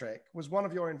Electric was one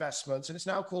of your investments, and it's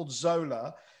now called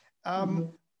Zola.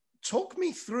 Talk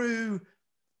me through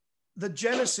the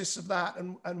genesis of that,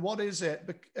 and what is it?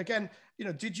 Again,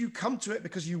 did you come to it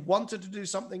because you wanted to do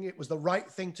something? It was the right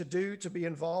thing to do to be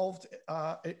involved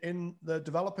in the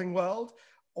developing world,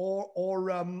 or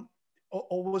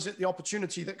was it the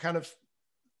opportunity that kind of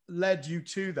led you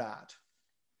to that?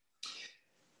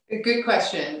 A good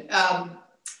question.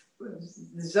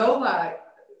 Zola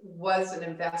was an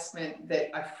investment that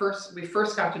we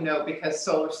first got to know because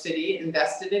Solar City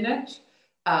invested in it,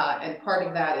 and part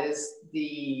of that is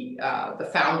the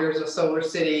founders of Solar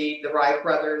City, the Wright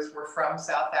brothers, were from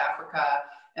South Africa,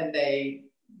 and they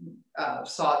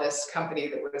saw this company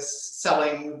that was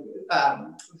selling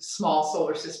small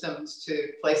solar systems to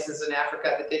places in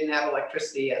Africa that didn't have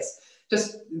electricity as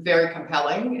just very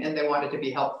compelling, and they wanted to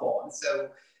be helpful. And so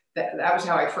that was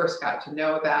how I first got to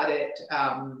know about it.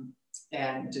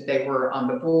 And they were on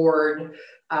the board.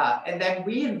 And then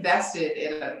we invested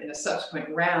in a subsequent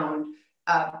round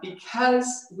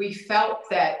because we felt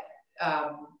that,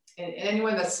 and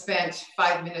anyone that spent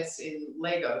 5 minutes in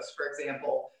Lagos, for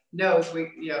example, knows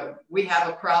we have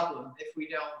a problem if we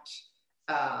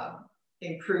don't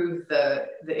improve the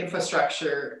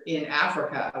infrastructure in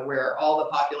Africa, where all the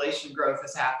population growth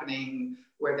is happening,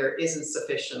 where there isn't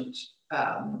sufficient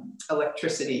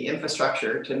electricity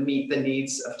infrastructure to meet the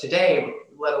needs of today,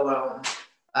 let alone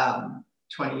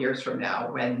 20 years from now,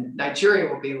 when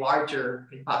Nigeria will be larger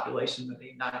in population than the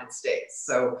United States.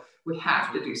 So we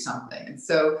have to do something. And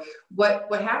so what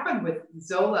happened with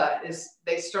Zola is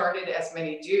they started, as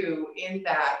many do, in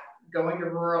that going to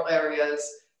rural areas,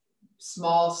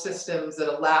 small systems that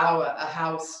allow a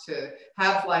house to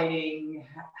have lighting,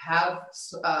 have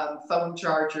phone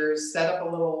chargers, set up a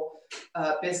little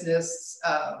business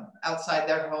outside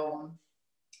their home.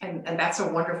 And that's a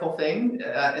wonderful thing.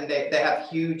 And they have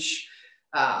huge,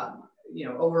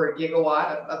 over a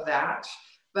gigawatt of that.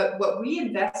 But what we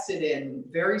invested in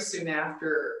very soon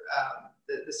after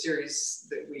the series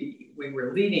that we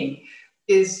were leading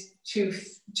is to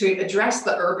address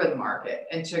the urban market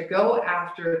and to go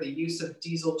after the use of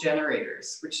diesel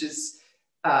generators, which is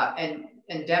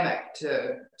endemic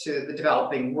to the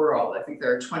developing world. I think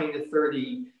there are 20 to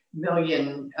 30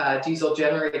 million diesel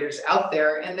generators out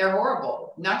there, and they're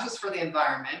horrible, not just for the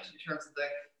environment in terms of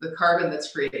the carbon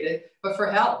that's created, but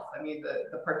for health. I mean,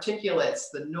 the particulates,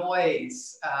 the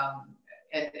noise,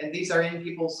 and these are in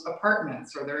people's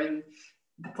apartments, or they're in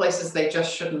the places they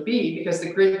just shouldn't be, because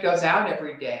the grid goes out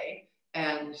every day.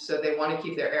 And so they want to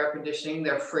keep their air conditioning,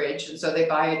 their fridge, and so they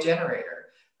buy a generator.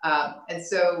 And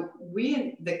so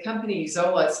the company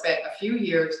Zola spent a few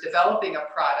years developing a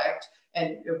product,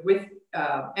 and with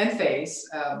Enphase,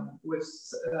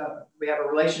 we have a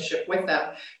relationship with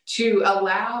them, to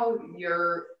allow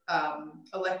your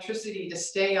electricity to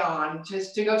stay on,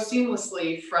 to go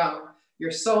seamlessly from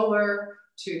your solar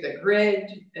to the grid,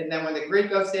 and then when the grid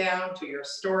goes down, to your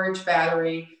storage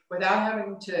battery, without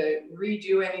having to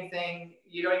redo anything.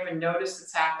 You don't even notice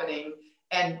it's happening,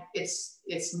 and it's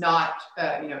not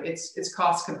it's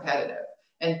cost competitive,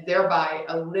 and thereby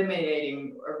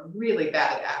eliminating a really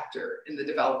bad actor in the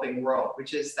developing world,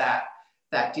 which is that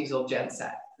diesel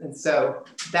genset. And so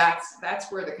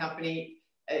that's where the company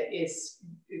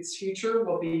its future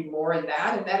will be more in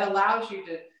that, and that allows you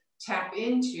to tap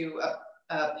into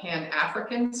a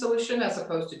Pan-African solution as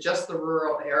opposed to just the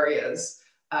rural areas,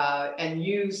 and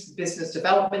use business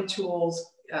development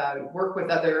tools, work with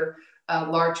other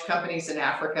large companies in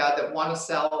Africa that want to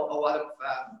sell a lot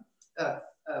of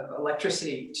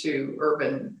electricity to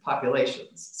urban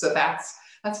populations. So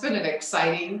that's been an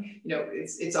exciting,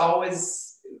 it's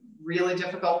always really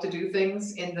difficult to do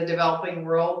things in the developing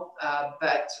world,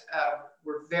 but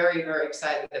we're very, very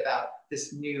excited about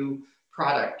this new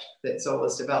product that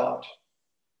Zola's developed.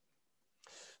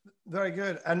 Very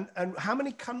good. And how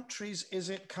many countries is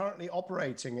it currently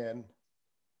operating in?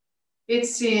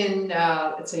 It's in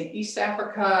East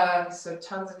Africa, so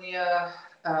Tanzania.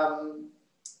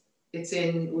 It's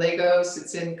in Lagos.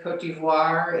 It's in Cote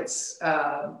d'Ivoire. It's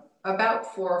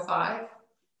about 4 or 5.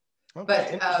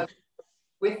 Okay, but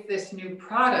with this new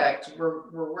product,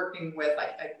 we're working with,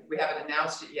 we haven't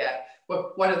announced it yet,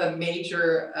 but one of the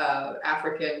major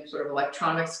African sort of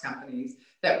electronics companies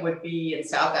that would be in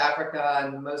South Africa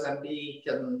and Mozambique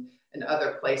and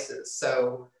other places.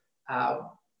 So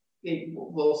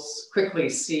we'll quickly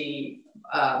see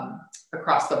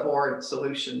across the board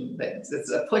solution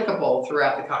that's applicable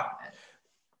throughout the continent.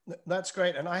 That's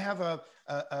great. And I have a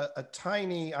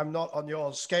tiny, I'm not on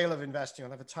your scale of investing, I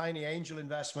have a tiny angel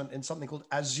investment in something called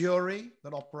Azuri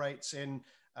that operates in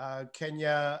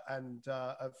Kenya and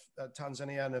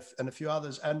Tanzania and a few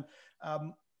others. And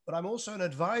but I'm also an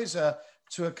advisor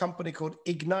to a company called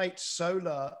Ignite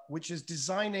Solar, which is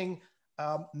designing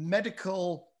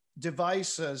medical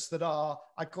devices that are,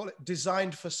 I call it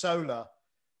designed for solar,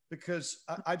 because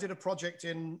I did a project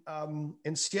in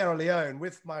Sierra Leone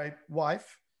with my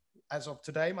wife, as of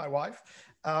today, my wife,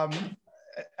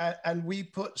 and we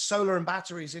put solar and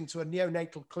batteries into a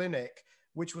neonatal clinic,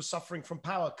 which was suffering from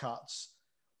power cuts.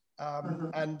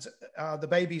 And the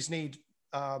babies need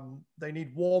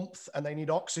warmth and they need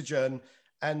oxygen,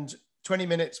 and 20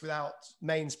 minutes without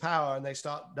mains power and they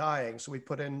start dying. So we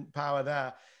put in power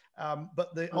there.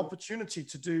 But the opportunity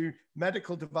to do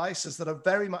medical devices that are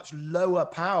very much lower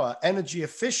power, energy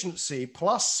efficiency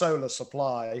plus solar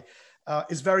supply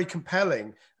is very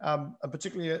compelling. And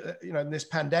particularly, in this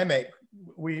pandemic,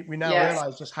 we now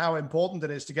realize just how important it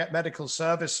is to get medical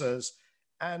services,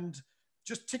 and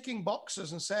just ticking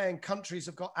boxes and saying countries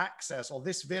have got access, or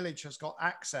this village has got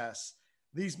access,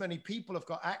 these many people have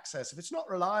got access, if it's not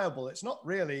reliable, it's not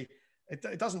really,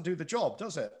 it doesn't do the job,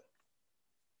 does it?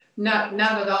 Not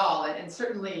at all. And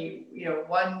certainly, you know,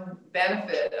 one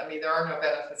benefit, I mean, there are no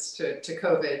benefits to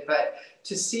COVID, but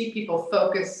to see people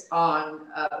focus on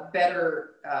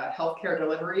better healthcare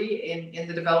delivery in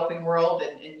the developing world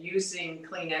and using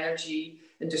clean energy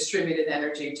and distributed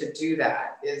energy to do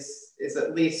that is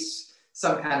at least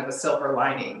some kind of a silver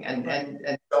lining. And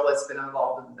Joel has been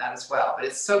involved in that as well, but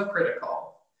it's so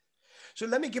critical. So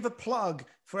let me give a plug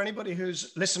for anybody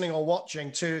who's listening or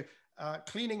watching to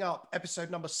Cleaning Up episode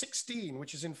number 16,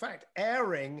 which is in fact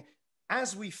airing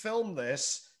as we film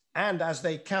this and as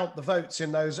they count the votes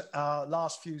in those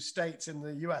last few states in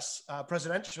the US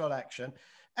presidential election.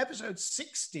 Episode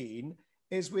 16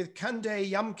 is with Kande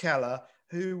Yamkela,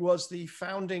 who was the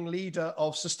founding leader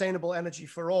of Sustainable Energy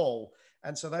for All.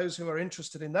 And so those who are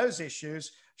interested in those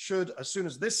issues should, as soon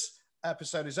as this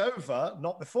episode is over,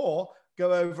 not before,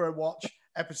 go over and watch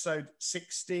episode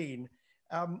 16.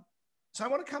 So I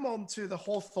want to come on to the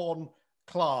Hawthorn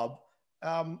Club.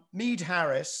 Mead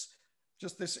Harris,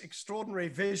 just this extraordinary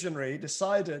visionary,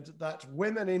 decided that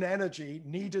women in energy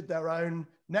needed their own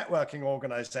networking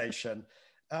organization.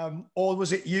 Or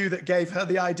was it you that gave her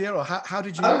the idea? Or how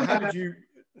did you,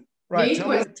 right,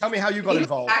 tell me how you got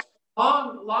involved.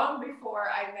 Long before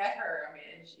I met her. I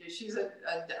mean, she's a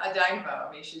dynamo.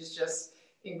 I mean, she's just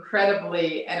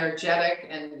incredibly energetic,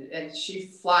 and she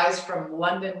flies from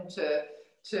London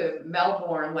to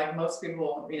Melbourne, like most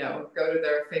people, you know, go to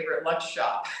their favorite lunch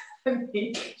shop. I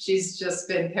mean, she's just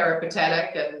been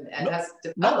peripatetic and has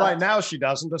developed. Not right now, she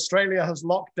doesn't. Australia has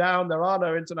locked down. There are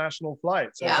no international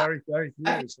flights. So very, very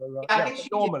few. So,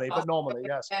 normally,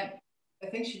 yes. I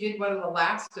think she did one of the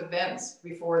last events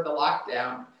before the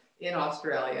lockdown in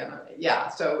Australia. Yeah,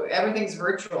 so everything's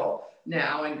virtual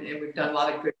now, and we've done a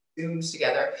lot of good Zooms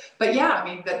together. But yeah, I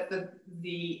mean,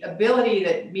 the ability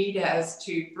that Mead has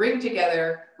to bring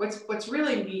together, what's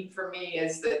really neat for me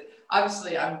is that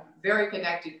obviously I'm very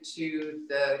connected to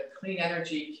the clean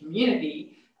energy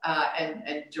community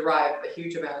and derive a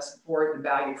huge amount of support and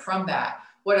value from that.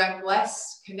 What I'm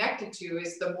less connected to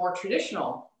is the more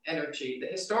traditional energy, the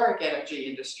historic energy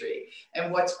industry.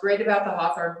 And what's great about the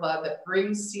Hawthorn Club that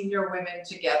brings senior women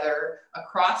together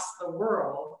across the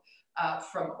world,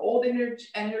 from old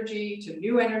energy to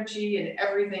new energy and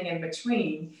everything in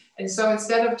between. And so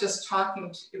instead of just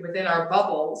talking within our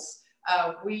bubbles,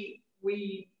 we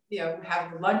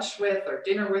have lunch with or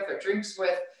dinner with or drinks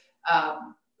with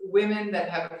women that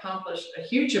have accomplished a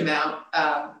huge amount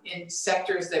in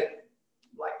sectors that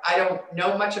I don't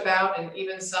know much about, and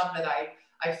even some that I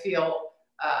feel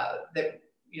that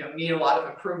need a lot of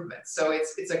improvement. So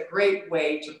it's a great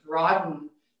way to broaden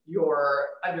your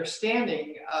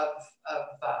understanding of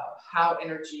how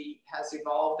energy has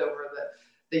evolved over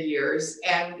the years,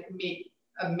 and meet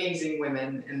amazing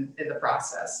women in the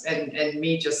process. And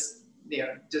me just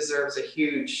deserves a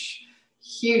huge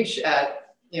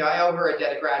I owe her a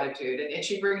debt of gratitude. And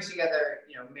she brings together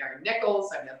Mary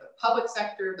Nichols, I mean, the public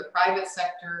sector, the private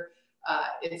sector.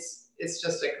 It's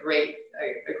just a great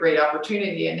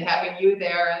opportunity, and having you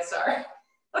there as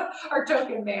our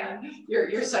token man, you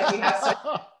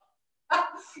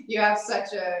have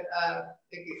such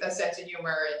a sense of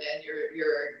humor, and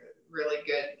you're really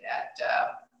good at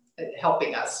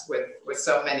helping us with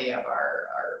so many of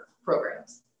our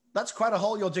programs. That's quite a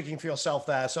hole you're digging for yourself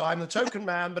there. So I'm the token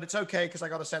man, but it's okay because I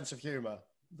got a sense of humor.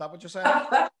 Is that what you're saying?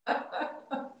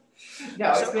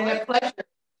 No, it's been a pleasure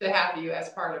to have you as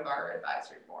part of our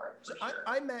advisory board. For sure.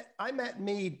 I met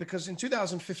Mead because in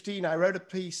 2015, I wrote a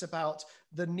piece about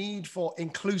the need for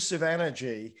inclusive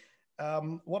energy.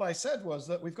 What I said was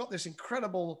that we've got this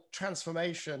incredible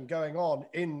transformation going on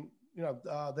in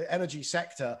the energy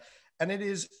sector, and it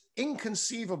is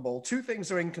inconceivable. Two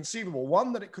things are inconceivable.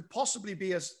 One, that it could possibly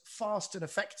be as fast and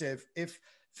effective if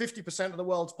 50% of the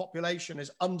world's population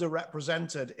is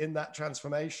underrepresented in that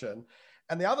transformation.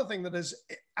 And the other thing that is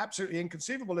absolutely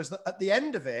inconceivable is that at the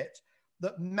end of it,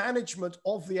 that management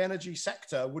of the energy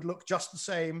sector would look just the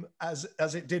same as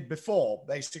it did before.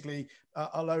 Basically,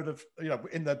 a load of,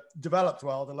 in the developed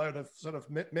world, a load of sort of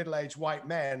middle-aged white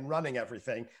men running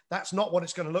everything. That's not what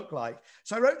it's going to look like.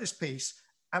 So I wrote this piece,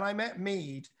 and I met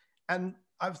Mead, and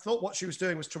I thought what she was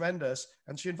doing was tremendous.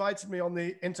 And she invited me on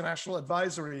the international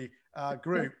advisory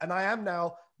group, and I am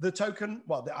now the token.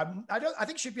 Well, I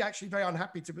think she'd be actually very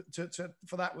unhappy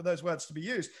for that, with those words to be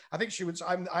used. I think she would.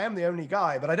 I am the only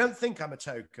guy, but I don't think I'm a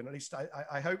token. At least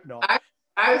I hope not.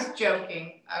 I was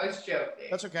joking.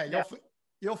 That's okay.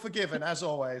 You're forgiven as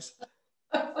always.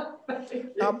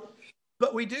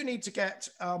 But we do need to get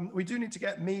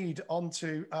Mead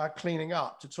onto cleaning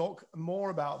up to talk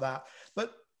more about that.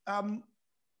 But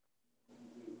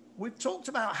we've talked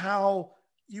about how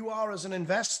you are, as an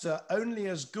investor, only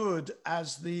as good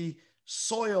as the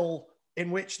soil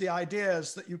in which the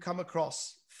ideas that you come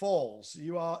across falls.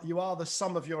 You are the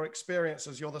sum of your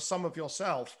experiences. You're the sum of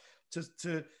yourself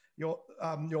to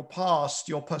your past,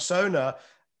 your persona,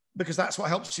 because that's what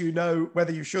helps you know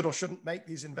whether you should or shouldn't make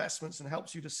these investments and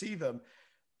helps you to see them.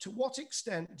 To what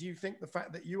extent do you think the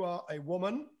fact that you are a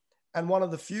woman and one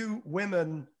of the few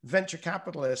women venture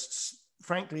capitalists,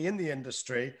 frankly, in the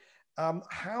industry,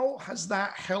 how has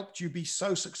that helped you be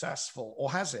so successful, or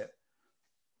has it?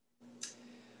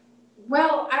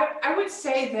 Well, I would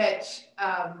say that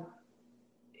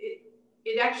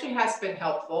it actually has been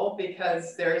helpful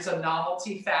because there is a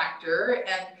novelty factor,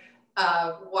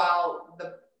 and while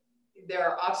there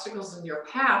are obstacles in your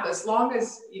path, as long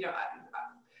as,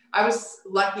 I was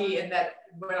lucky in that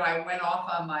when I went off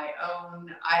on my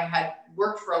own, I had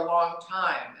worked for a long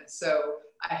time, and so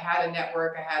I had a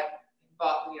network. I had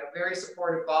very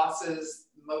supportive bosses,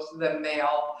 most of them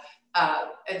male.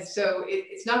 And so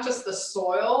it's not just the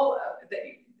soil that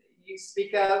you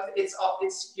speak of,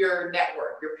 it's your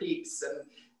network, your peeps,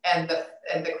 and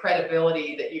the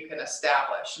credibility that you can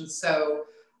establish. And so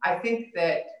I think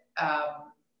that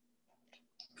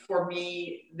for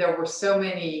me, there were so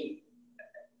many,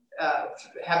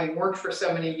 having worked for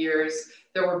so many years,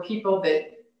 there were people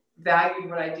that valued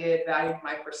what I did, valued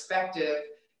my perspective.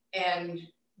 And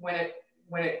when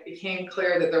it became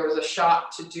clear that there was a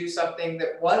shot to do something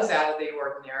that was out of the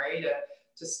ordinary,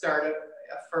 to start a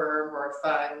firm or a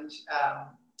fund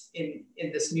in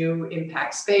this new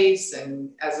impact space,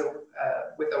 and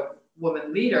with a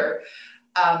woman leader,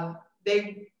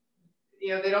 they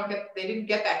didn't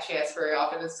get that chance very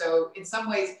often. And so in some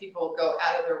ways, people go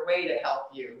out of their way to help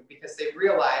you because they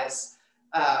realize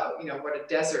what a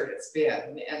desert it's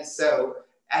been. And so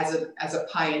as a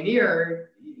pioneer,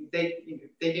 they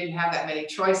didn't have that many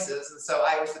choices. And so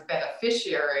I was the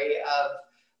beneficiary of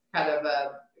kind of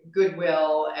a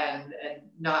goodwill and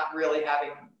not really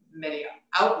having many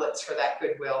outlets for that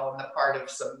goodwill on the part of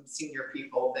some senior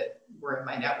people that were in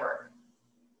my network.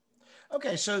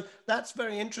 Okay, so that's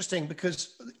very interesting,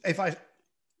 because if I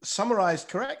summarized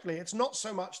correctly, it's not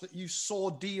so much that you saw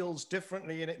deals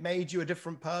differently and it made you a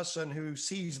different person who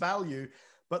sees value,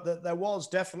 but that there was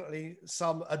definitely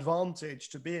some advantage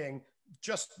to being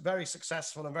just very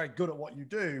successful and very good at what you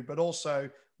do, but also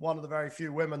one of the very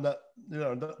few women that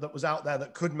that was out there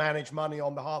that could manage money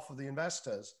on behalf of the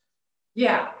investors.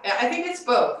 Yeah, I think it's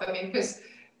both. I mean, because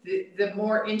the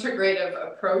more integrative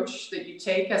approach that you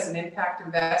take as an impact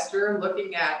investor,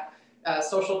 looking at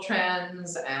social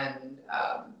trends and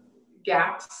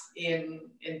gaps in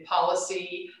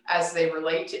policy as they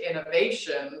relate to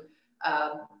innovation,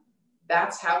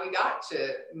 that's how we got to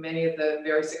many of the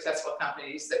very successful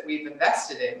companies that we've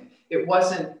invested in. It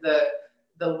wasn't the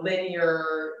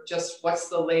linear, just what's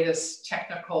the latest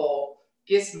technical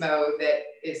gizmo that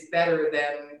is better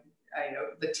than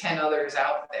the 10 others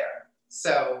out there.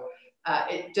 So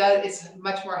it's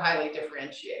much more highly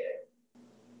differentiated.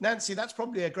 Nancy, that's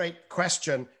probably a great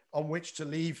question on which to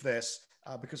leave this,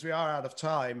 because we are out of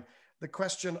time. The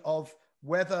question of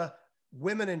whether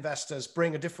women investors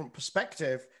bring a different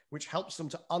perspective, which helps them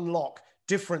to unlock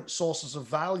different sources of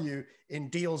value in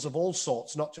deals of all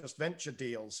sorts, not just venture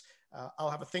deals.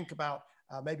 I'll have a think about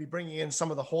maybe bringing in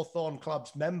some of the Hawthorn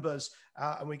Club's members,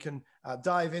 and we can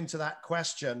dive into that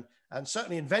question. And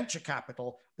certainly in venture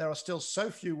capital, there are still so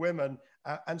few women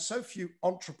and so few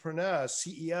entrepreneurs,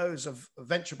 CEOs of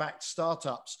venture-backed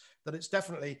startups, that it's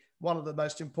definitely one of the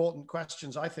most important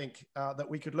questions, I think, that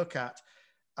we could look at.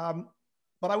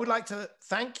 But I would like to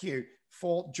thank you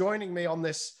for joining me on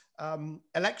this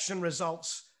election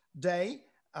results day.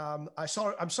 I'm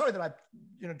sorry that I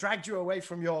dragged you away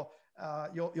from your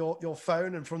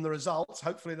phone and from the results.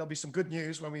 Hopefully there'll be some good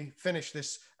news when we finish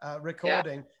this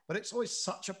recording. Yeah. But it's always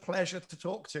such a pleasure to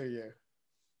talk to you.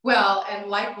 Well, and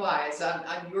likewise,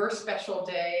 on your special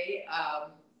day,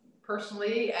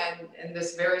 personally, and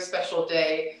this very special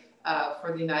day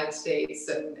for the United States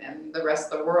and the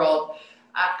rest of the world,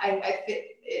 I think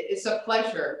it's a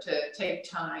pleasure to take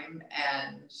time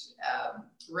and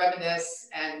reminisce,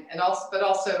 but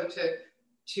also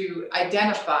to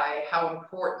identify how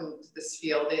important this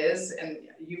field is. And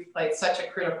you've played such a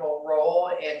critical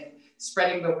role in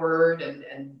spreading the word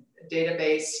and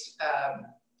database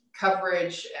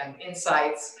coverage and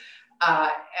insights.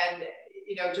 And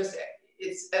just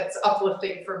it's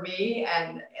uplifting for me,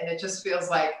 and it just feels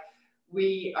like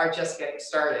we are just getting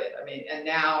started. I mean, and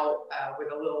now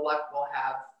with a little luck, we'll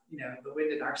have the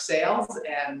wind in our sails,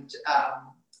 and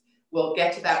we'll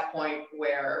get to that point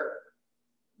where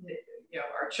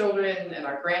our children and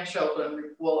our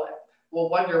grandchildren will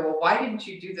wonder, well, why didn't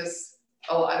you do this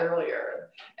a lot earlier?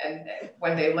 And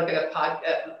when they look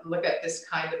at this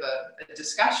kind of a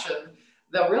discussion,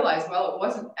 they'll realize, well, it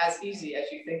wasn't as easy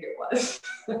as you think it was,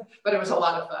 but it was a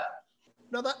lot of fun.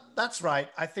 No, that's right.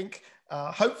 I think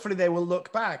hopefully they will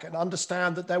look back and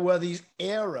understand that there were these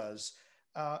eras,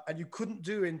 and you couldn't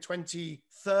do in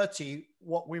 2030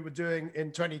 what we were doing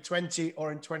in 2020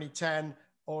 or in 2010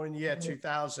 or in the year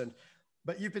 2000.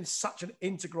 But you've been such an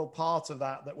integral part of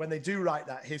that when they do write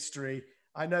that history,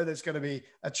 I know there's going to be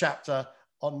a chapter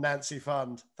on Nancy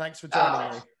Pfund. Thanks for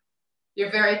joining me.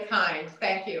 You're very kind.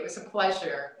 Thank you. It was a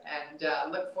pleasure,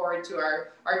 and look forward to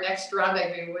our next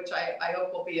rendezvous, which I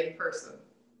hope will be in person.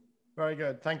 Very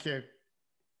good. Thank you.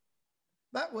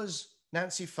 That was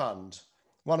Nancy Pfund,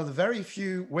 one of the very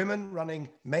few women running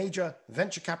major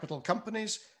venture capital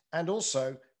companies, and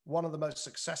also one of the most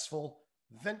successful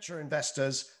venture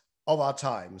investors of our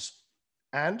times,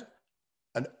 and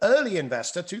an early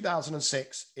investor,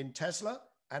 2006, in Tesla,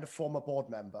 and a former board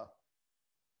member.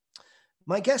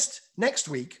 My guest next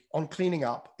week on Cleaning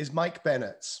Up is Mike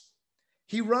Bennett.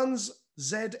 He runs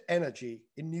Z Energy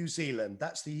in New Zealand.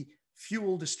 That's the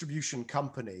fuel distribution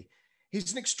company.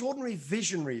 He's an extraordinary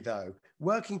visionary, though,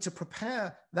 working to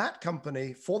prepare that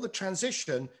company for the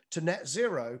transition to net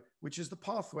zero, which is the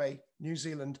pathway New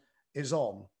Zealand is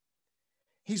on.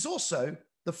 He's also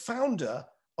the founder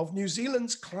of New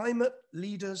Zealand's Climate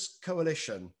Leaders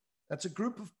Coalition. That's a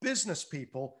group of business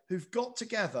people who've got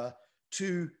together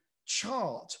to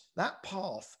chart that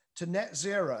path to net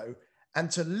zero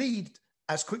and to lead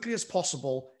as quickly as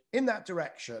possible in that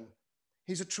direction.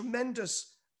 He's a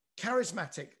tremendous,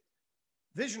 charismatic,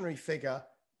 visionary figure.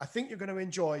 I think you're going to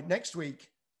enjoy next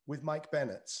week with Mike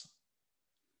Bennett.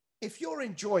 If you're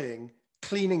enjoying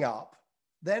Cleaning Up,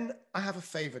 then I have a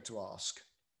favor to ask.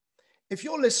 If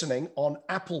you're listening on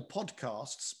Apple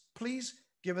Podcasts, please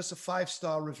give us a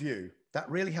 5-star review. That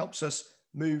really helps us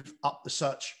move up the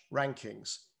search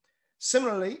rankings.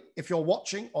 Similarly, if you're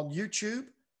watching on YouTube,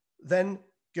 then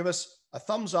give us a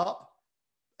thumbs up,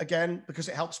 again, because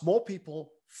it helps more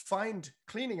people find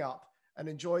Cleaning Up and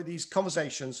enjoy these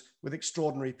conversations with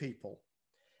extraordinary people.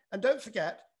 And don't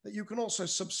forget that you can also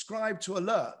subscribe to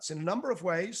alerts in a number of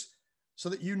ways so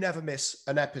that you never miss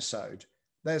an episode.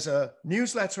 There's a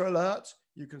newsletter alert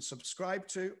you can subscribe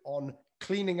to on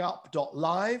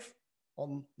cleaningup.live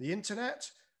on the internet,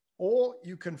 or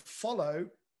you can follow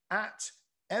at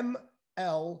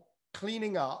ML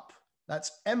Cleaning Up.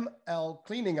 That's ML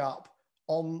Cleaning Up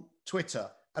on Twitter.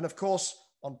 And of course,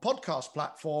 on podcast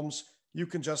platforms, you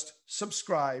can just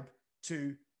subscribe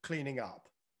to Cleaning Up.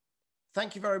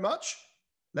 Thank you very much.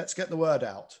 Let's get the word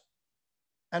out.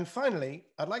 And finally,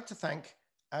 I'd like to thank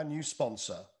our new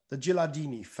sponsor, the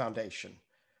Gilardini Foundation.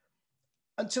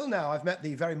 Until now, I've met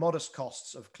the very modest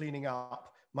costs of cleaning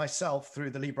up myself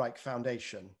through the Liebreich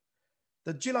Foundation.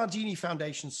 The Gilardini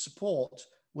Foundation's support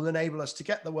will enable us to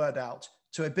get the word out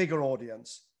to a bigger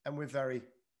audience, and we're very,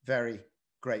 very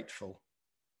grateful.